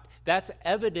not, that's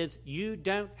evidence you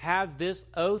don't have this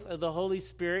oath of the Holy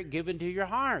Spirit given to your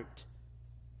heart.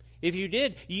 If you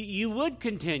did, you would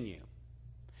continue.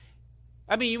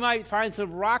 I mean, you might find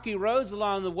some rocky roads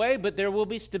along the way, but there will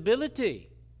be stability.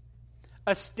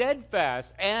 A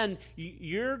steadfast, and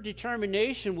your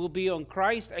determination will be on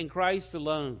Christ and Christ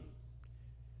alone.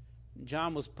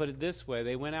 John was put it this way: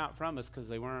 they went out from us because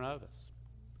they weren't of us.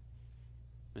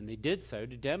 And they did so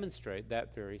to demonstrate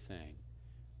that very thing.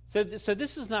 So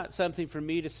this is not something for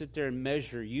me to sit there and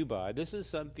measure you by. This is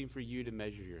something for you to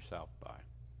measure yourself by.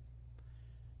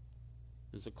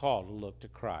 It's a call to look to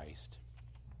Christ.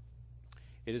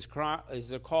 It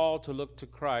is a call to look to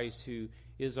Christ, who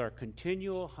is our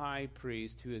continual high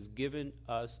priest, who has given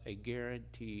us a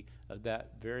guarantee of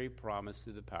that very promise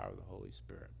through the power of the Holy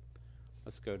Spirit.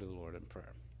 Let's go to the Lord in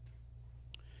prayer.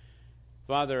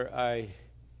 Father, I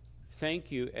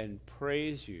thank you and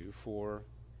praise you for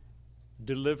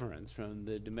deliverance from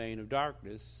the domain of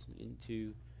darkness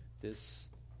into this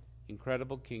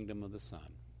incredible kingdom of the Son.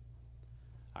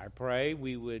 I pray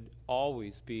we would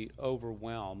always be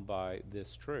overwhelmed by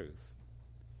this truth.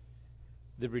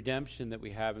 The redemption that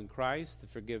we have in Christ, the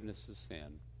forgiveness of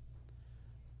sin.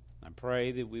 I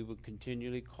pray that we would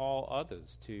continually call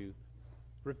others to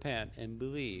repent and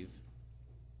believe,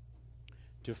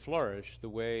 to flourish the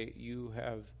way you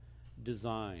have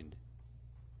designed.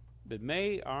 But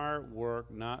may our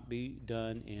work not be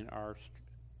done in our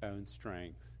own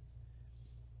strength,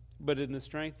 but in the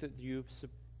strength that you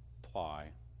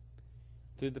supply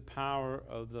through the power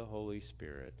of the Holy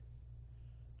Spirit.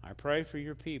 I pray for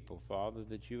your people, Father,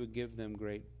 that you would give them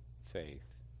great faith,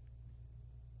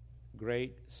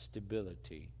 great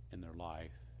stability in their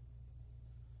life,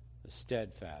 a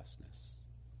steadfastness,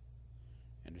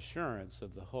 and assurance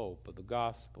of the hope of the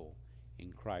gospel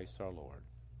in Christ our Lord.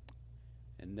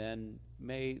 And then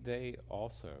may they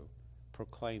also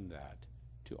proclaim that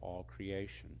to all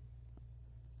creation.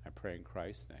 I pray in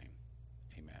Christ's name.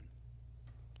 Amen.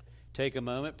 Take a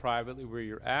moment privately where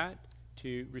you're at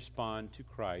to respond to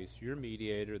Christ, your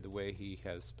mediator, the way he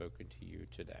has spoken to you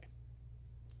today.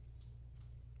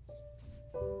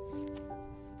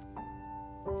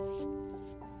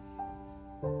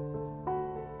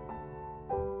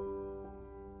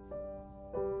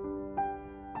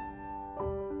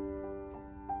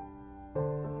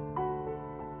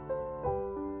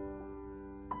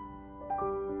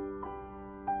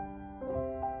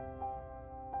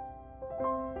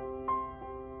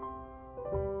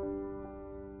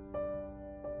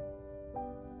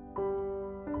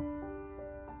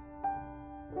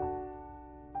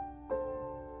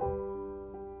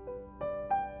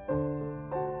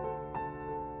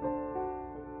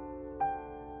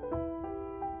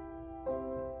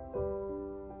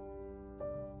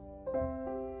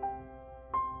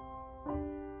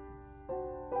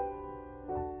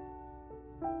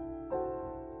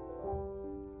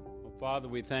 Father,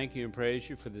 we thank you and praise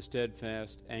you for the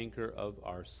steadfast anchor of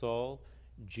our soul,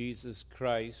 Jesus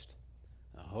Christ,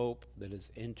 hope that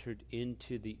has entered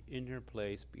into the inner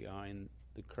place behind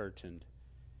the curtain,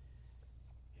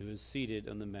 who is seated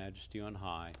on the majesty on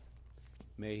high.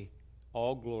 May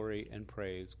all glory and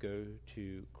praise go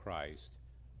to Christ.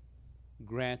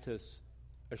 Grant us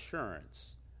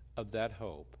assurance of that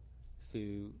hope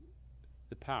through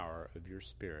the power of your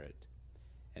Spirit.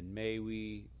 And may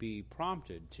we be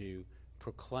prompted to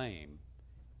proclaim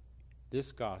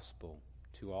this gospel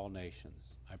to all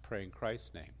nations. I pray in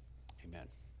Christ's name. Amen.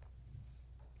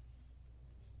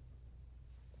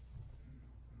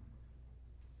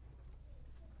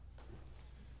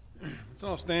 Let's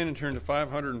all stand and turn to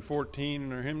 514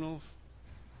 in our hymnals.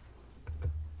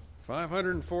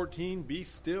 514, Be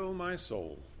Still My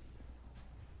Soul.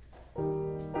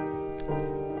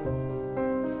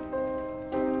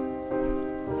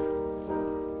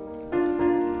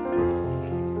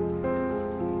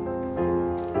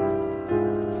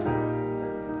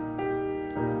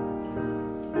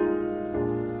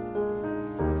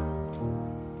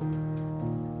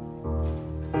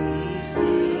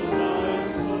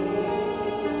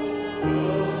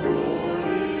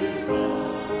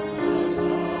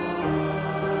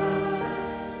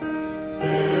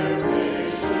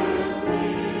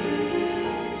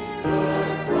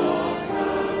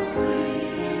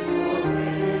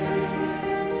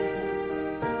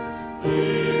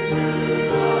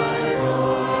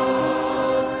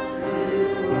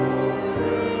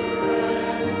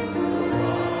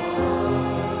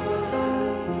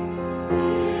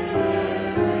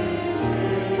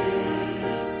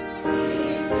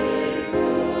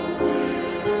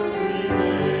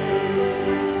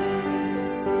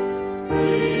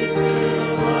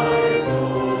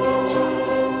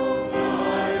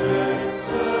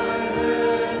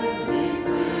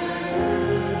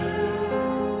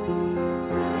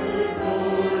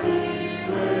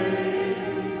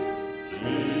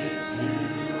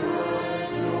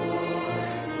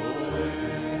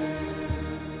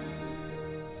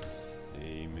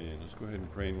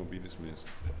 Dismissed.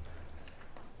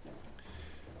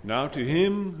 Now to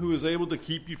him who is able to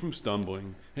keep you from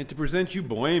stumbling and to present you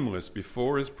blameless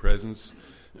before his presence,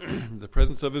 the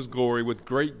presence of his glory with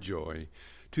great joy,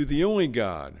 to the only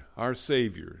God, our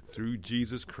Savior, through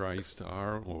Jesus Christ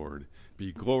our Lord,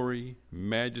 be glory,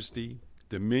 majesty,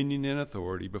 dominion, and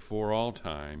authority before all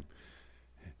time,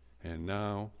 and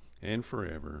now and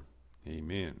forever.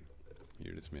 Amen.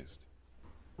 You're dismissed.